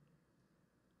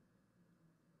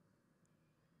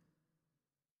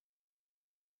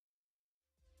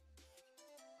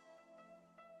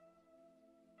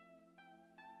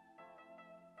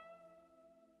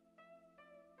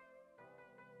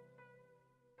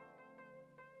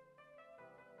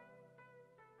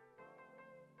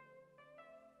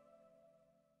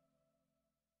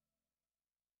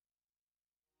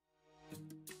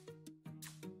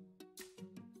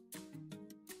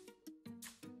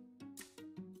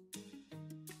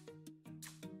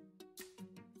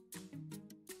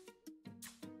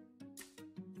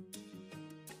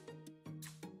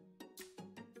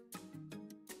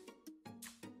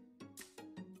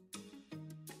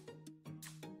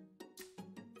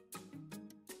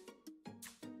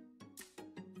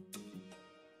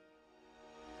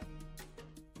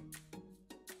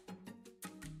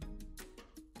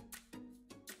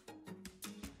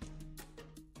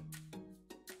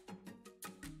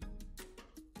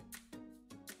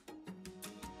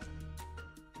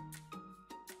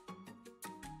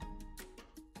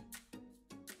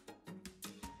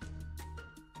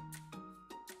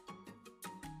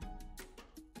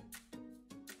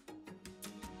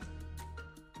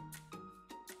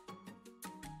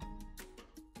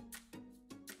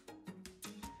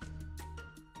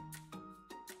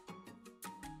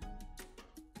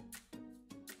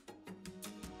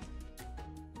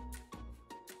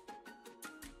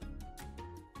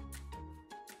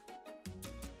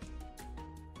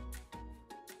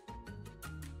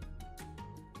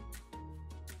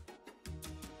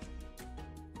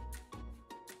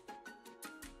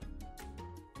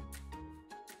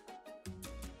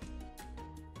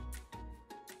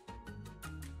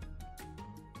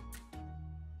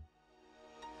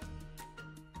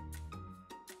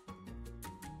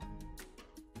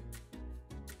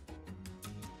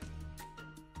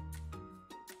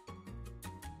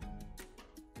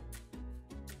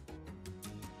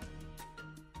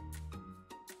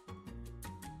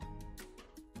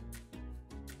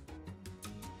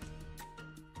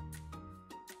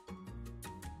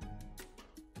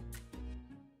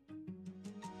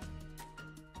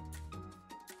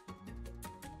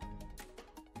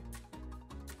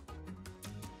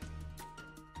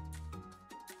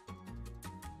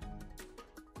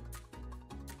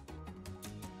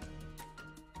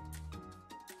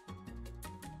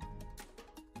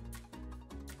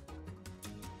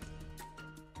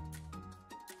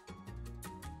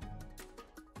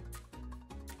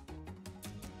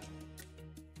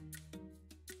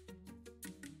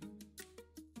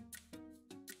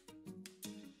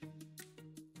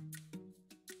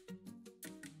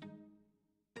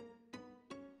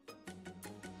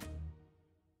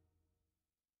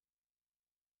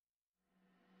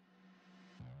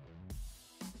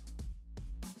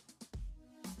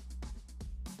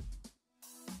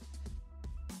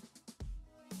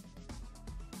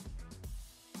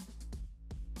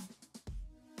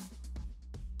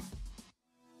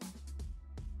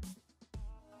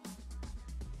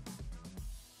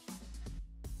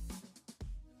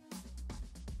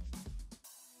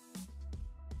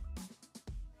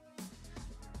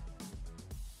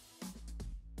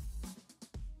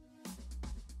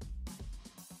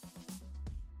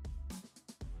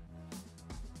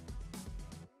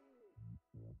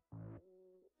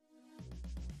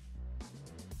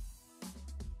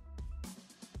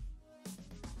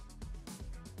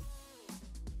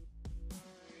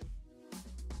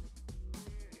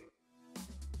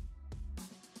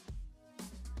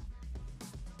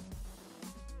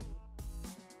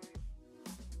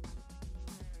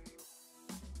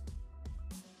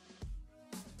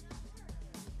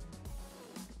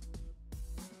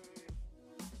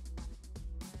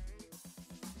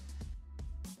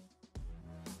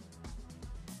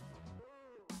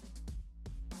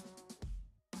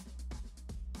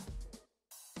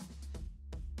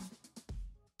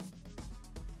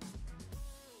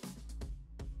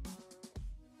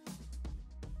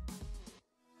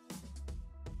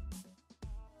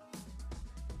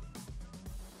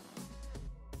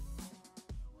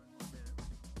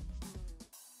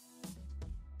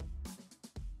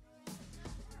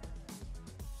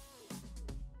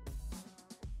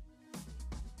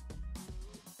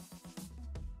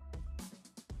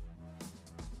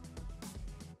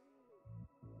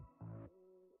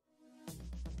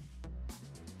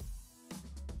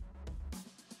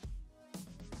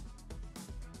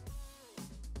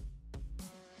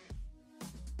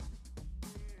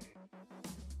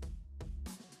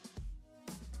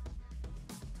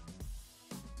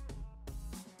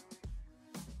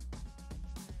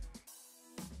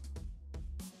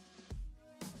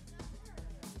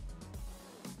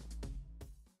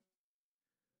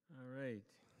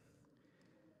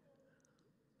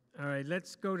 All right,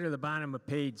 let's go to the bottom of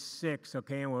page 6,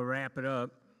 okay, and we'll wrap it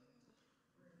up.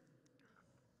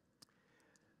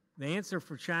 The answer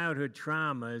for childhood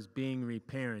trauma is being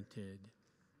reparented.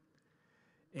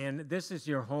 And this is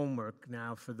your homework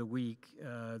now for the week,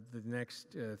 the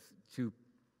next 2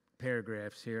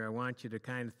 paragraphs here. I want you to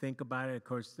kind of think about it. Of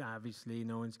course, obviously,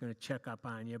 no one's going to check up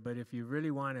on you, but if you really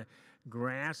want to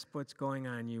grasp what's going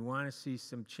on, you want to see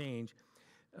some change,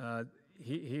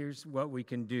 here's what we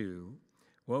can do.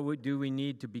 What do we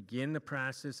need to begin the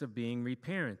process of being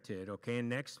reparented? Okay, and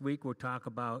next week we'll talk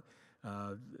about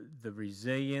the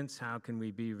resilience. How can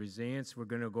we be resilient? We're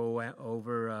going to go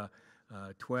over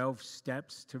 12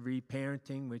 steps to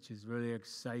reparenting, which is really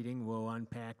exciting. We'll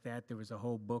unpack that. There was a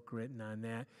whole book written on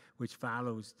that, which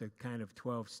follows the kind of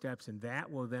 12 steps, and that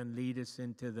will then lead us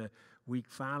into the week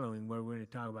following, where we're going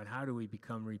to talk about how do we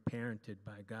become reparented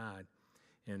by God,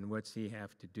 and what's He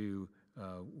have to do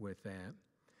with that.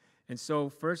 And so,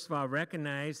 first of all,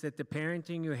 recognize that the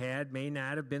parenting you had may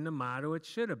not have been the model it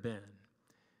should have been.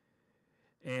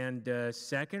 And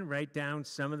second, write down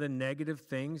some of the negative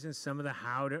things and some of the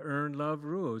how to earn love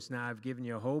rules. Now, I've given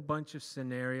you a whole bunch of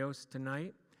scenarios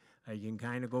tonight. You can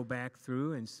kind of go back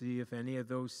through and see if any of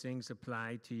those things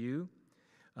apply to you.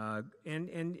 And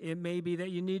it may be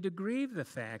that you need to grieve the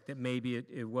fact that maybe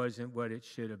it wasn't what it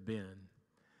should have been.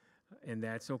 And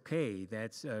that's okay.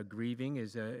 That's grieving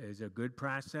is a good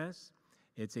process.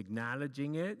 It's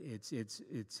acknowledging it.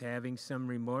 It's having some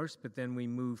remorse, but then we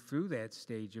move through that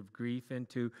stage of grief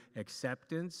into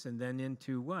acceptance, and then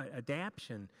into what?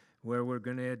 Adaption, where we're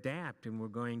going to adapt and we're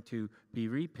going to be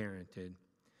reparented.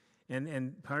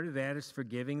 And part of that is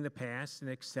forgiving the past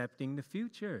and accepting the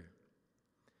future.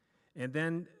 And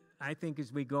then I think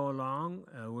as we go along,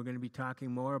 we're going to be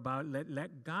talking more about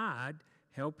let God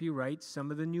help you write some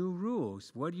of the new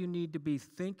rules. What do you need to be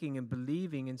thinking and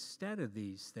believing instead of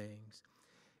these things?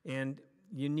 And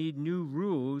you need new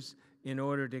rules in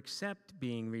order to accept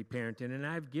being reparented. And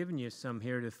I've given you some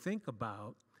here to think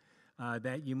about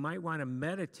that you might want to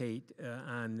meditate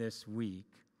on this week.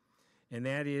 And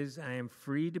that is, I am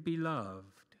free to be loved.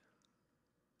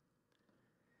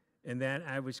 And that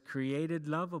I was created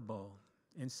lovable.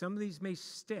 And some of these may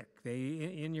stick. They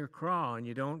in your craw, and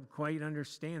you don't quite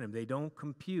understand them. They don't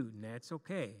compute, and that's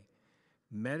okay.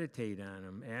 Meditate on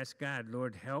them. Ask God,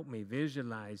 Lord, help me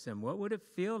visualize them. What would it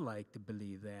feel like to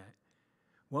believe that?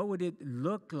 What would it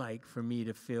look like for me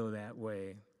to feel that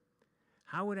way?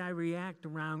 How would I react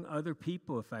around other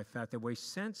people if I felt that way?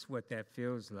 Sense what that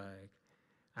feels like.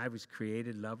 I was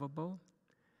created lovable.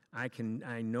 I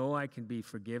know I can be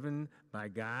forgiven by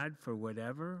God for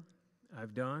whatever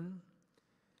I've done.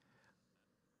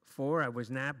 4, I was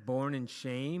not born in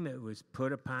shame. It was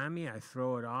put upon me. I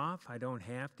throw it off. I don't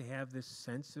have to have this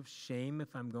sense of shame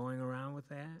if I'm going around with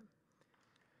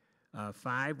that.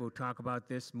 5, we'll talk about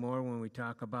this more when we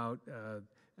talk about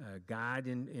God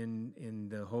in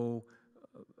the whole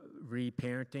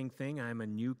reparenting thing. I'm a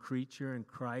new creature in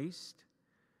Christ,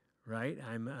 right?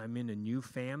 I'm in a new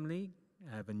family.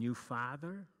 I have a new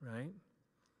father, right?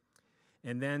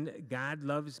 And then God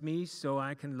loves me so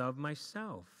I can love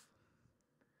myself.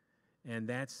 And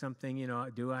that's something,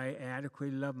 do I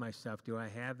adequately love myself? Do I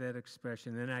have that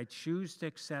expression? And I choose to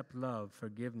accept love,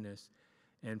 forgiveness,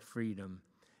 and freedom.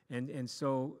 And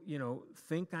so,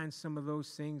 think on some of those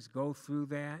things. Go through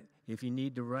that. If you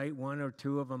need to write 1 or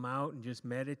 2 of them out and just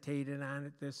meditate on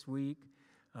it this week,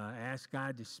 ask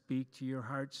God to speak to your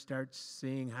heart. Start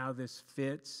seeing how this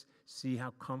fits. See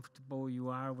how comfortable you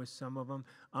are with some of them.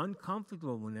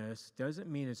 Uncomfortableness doesn't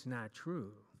mean it's not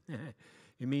true.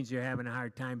 It means you're having a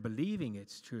hard time believing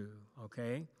it's true,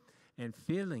 okay? And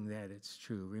feeling that it's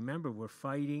true. Remember, we're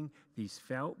fighting these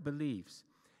felt beliefs.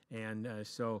 And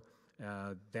so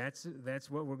that's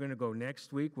what we're going to go.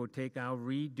 Next week, I'll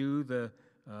redo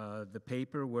the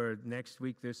paper where next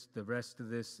week the rest of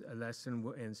this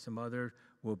lesson and some other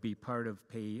will be part of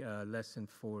lesson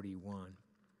 41.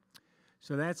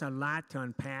 So that's a lot to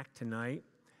unpack tonight.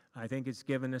 I think it's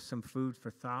given us some food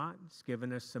for thought. It's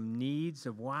given us some needs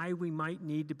of why we might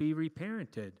need to be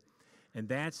reparented. And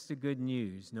that's the good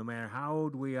news. No matter how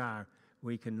old we are,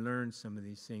 we can learn some of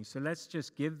these things. So let's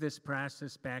just give this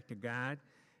process back to God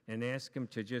and ask Him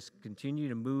to just continue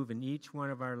to move in each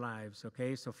one of our lives,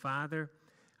 okay? So, Father,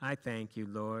 I thank you,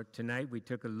 Lord. Tonight we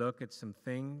took a look at some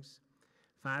things,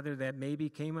 Father, that maybe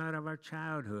came out of our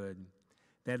childhood,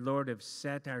 that, Lord, have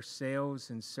set our sails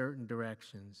in certain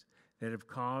directions, that have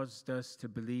caused us to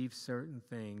believe certain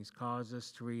things, caused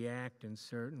us to react in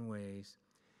certain ways.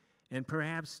 And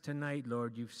perhaps tonight,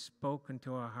 Lord, you've spoken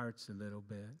to our hearts a little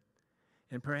bit.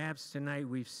 And perhaps tonight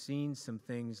we've seen some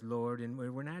things, Lord, and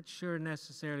we're not sure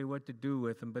necessarily what to do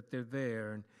with them, but they're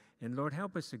there. And Lord,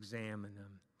 help us examine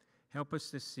them. Help us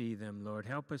to see them, Lord.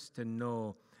 Help us to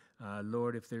know,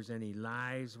 Lord, if there's any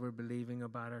lies we're believing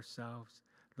about ourselves.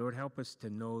 Lord, help us to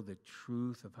know the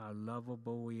truth of how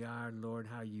lovable we are, Lord,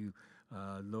 how you,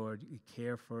 Lord, you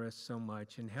care for us so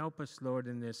much. And help us, Lord,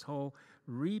 in this whole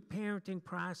reparenting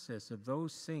process of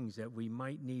those things that we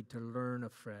might need to learn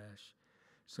afresh.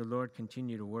 So, Lord,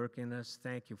 continue to work in us.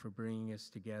 Thank you for bringing us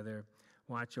together.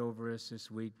 Watch over us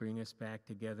this week. Bring us back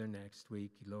together next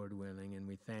week, Lord willing. And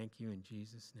we thank you in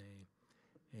Jesus'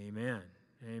 name. Amen.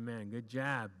 Amen. Good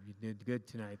job. You did good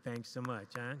tonight. Thanks so much,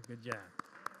 huh? Good job.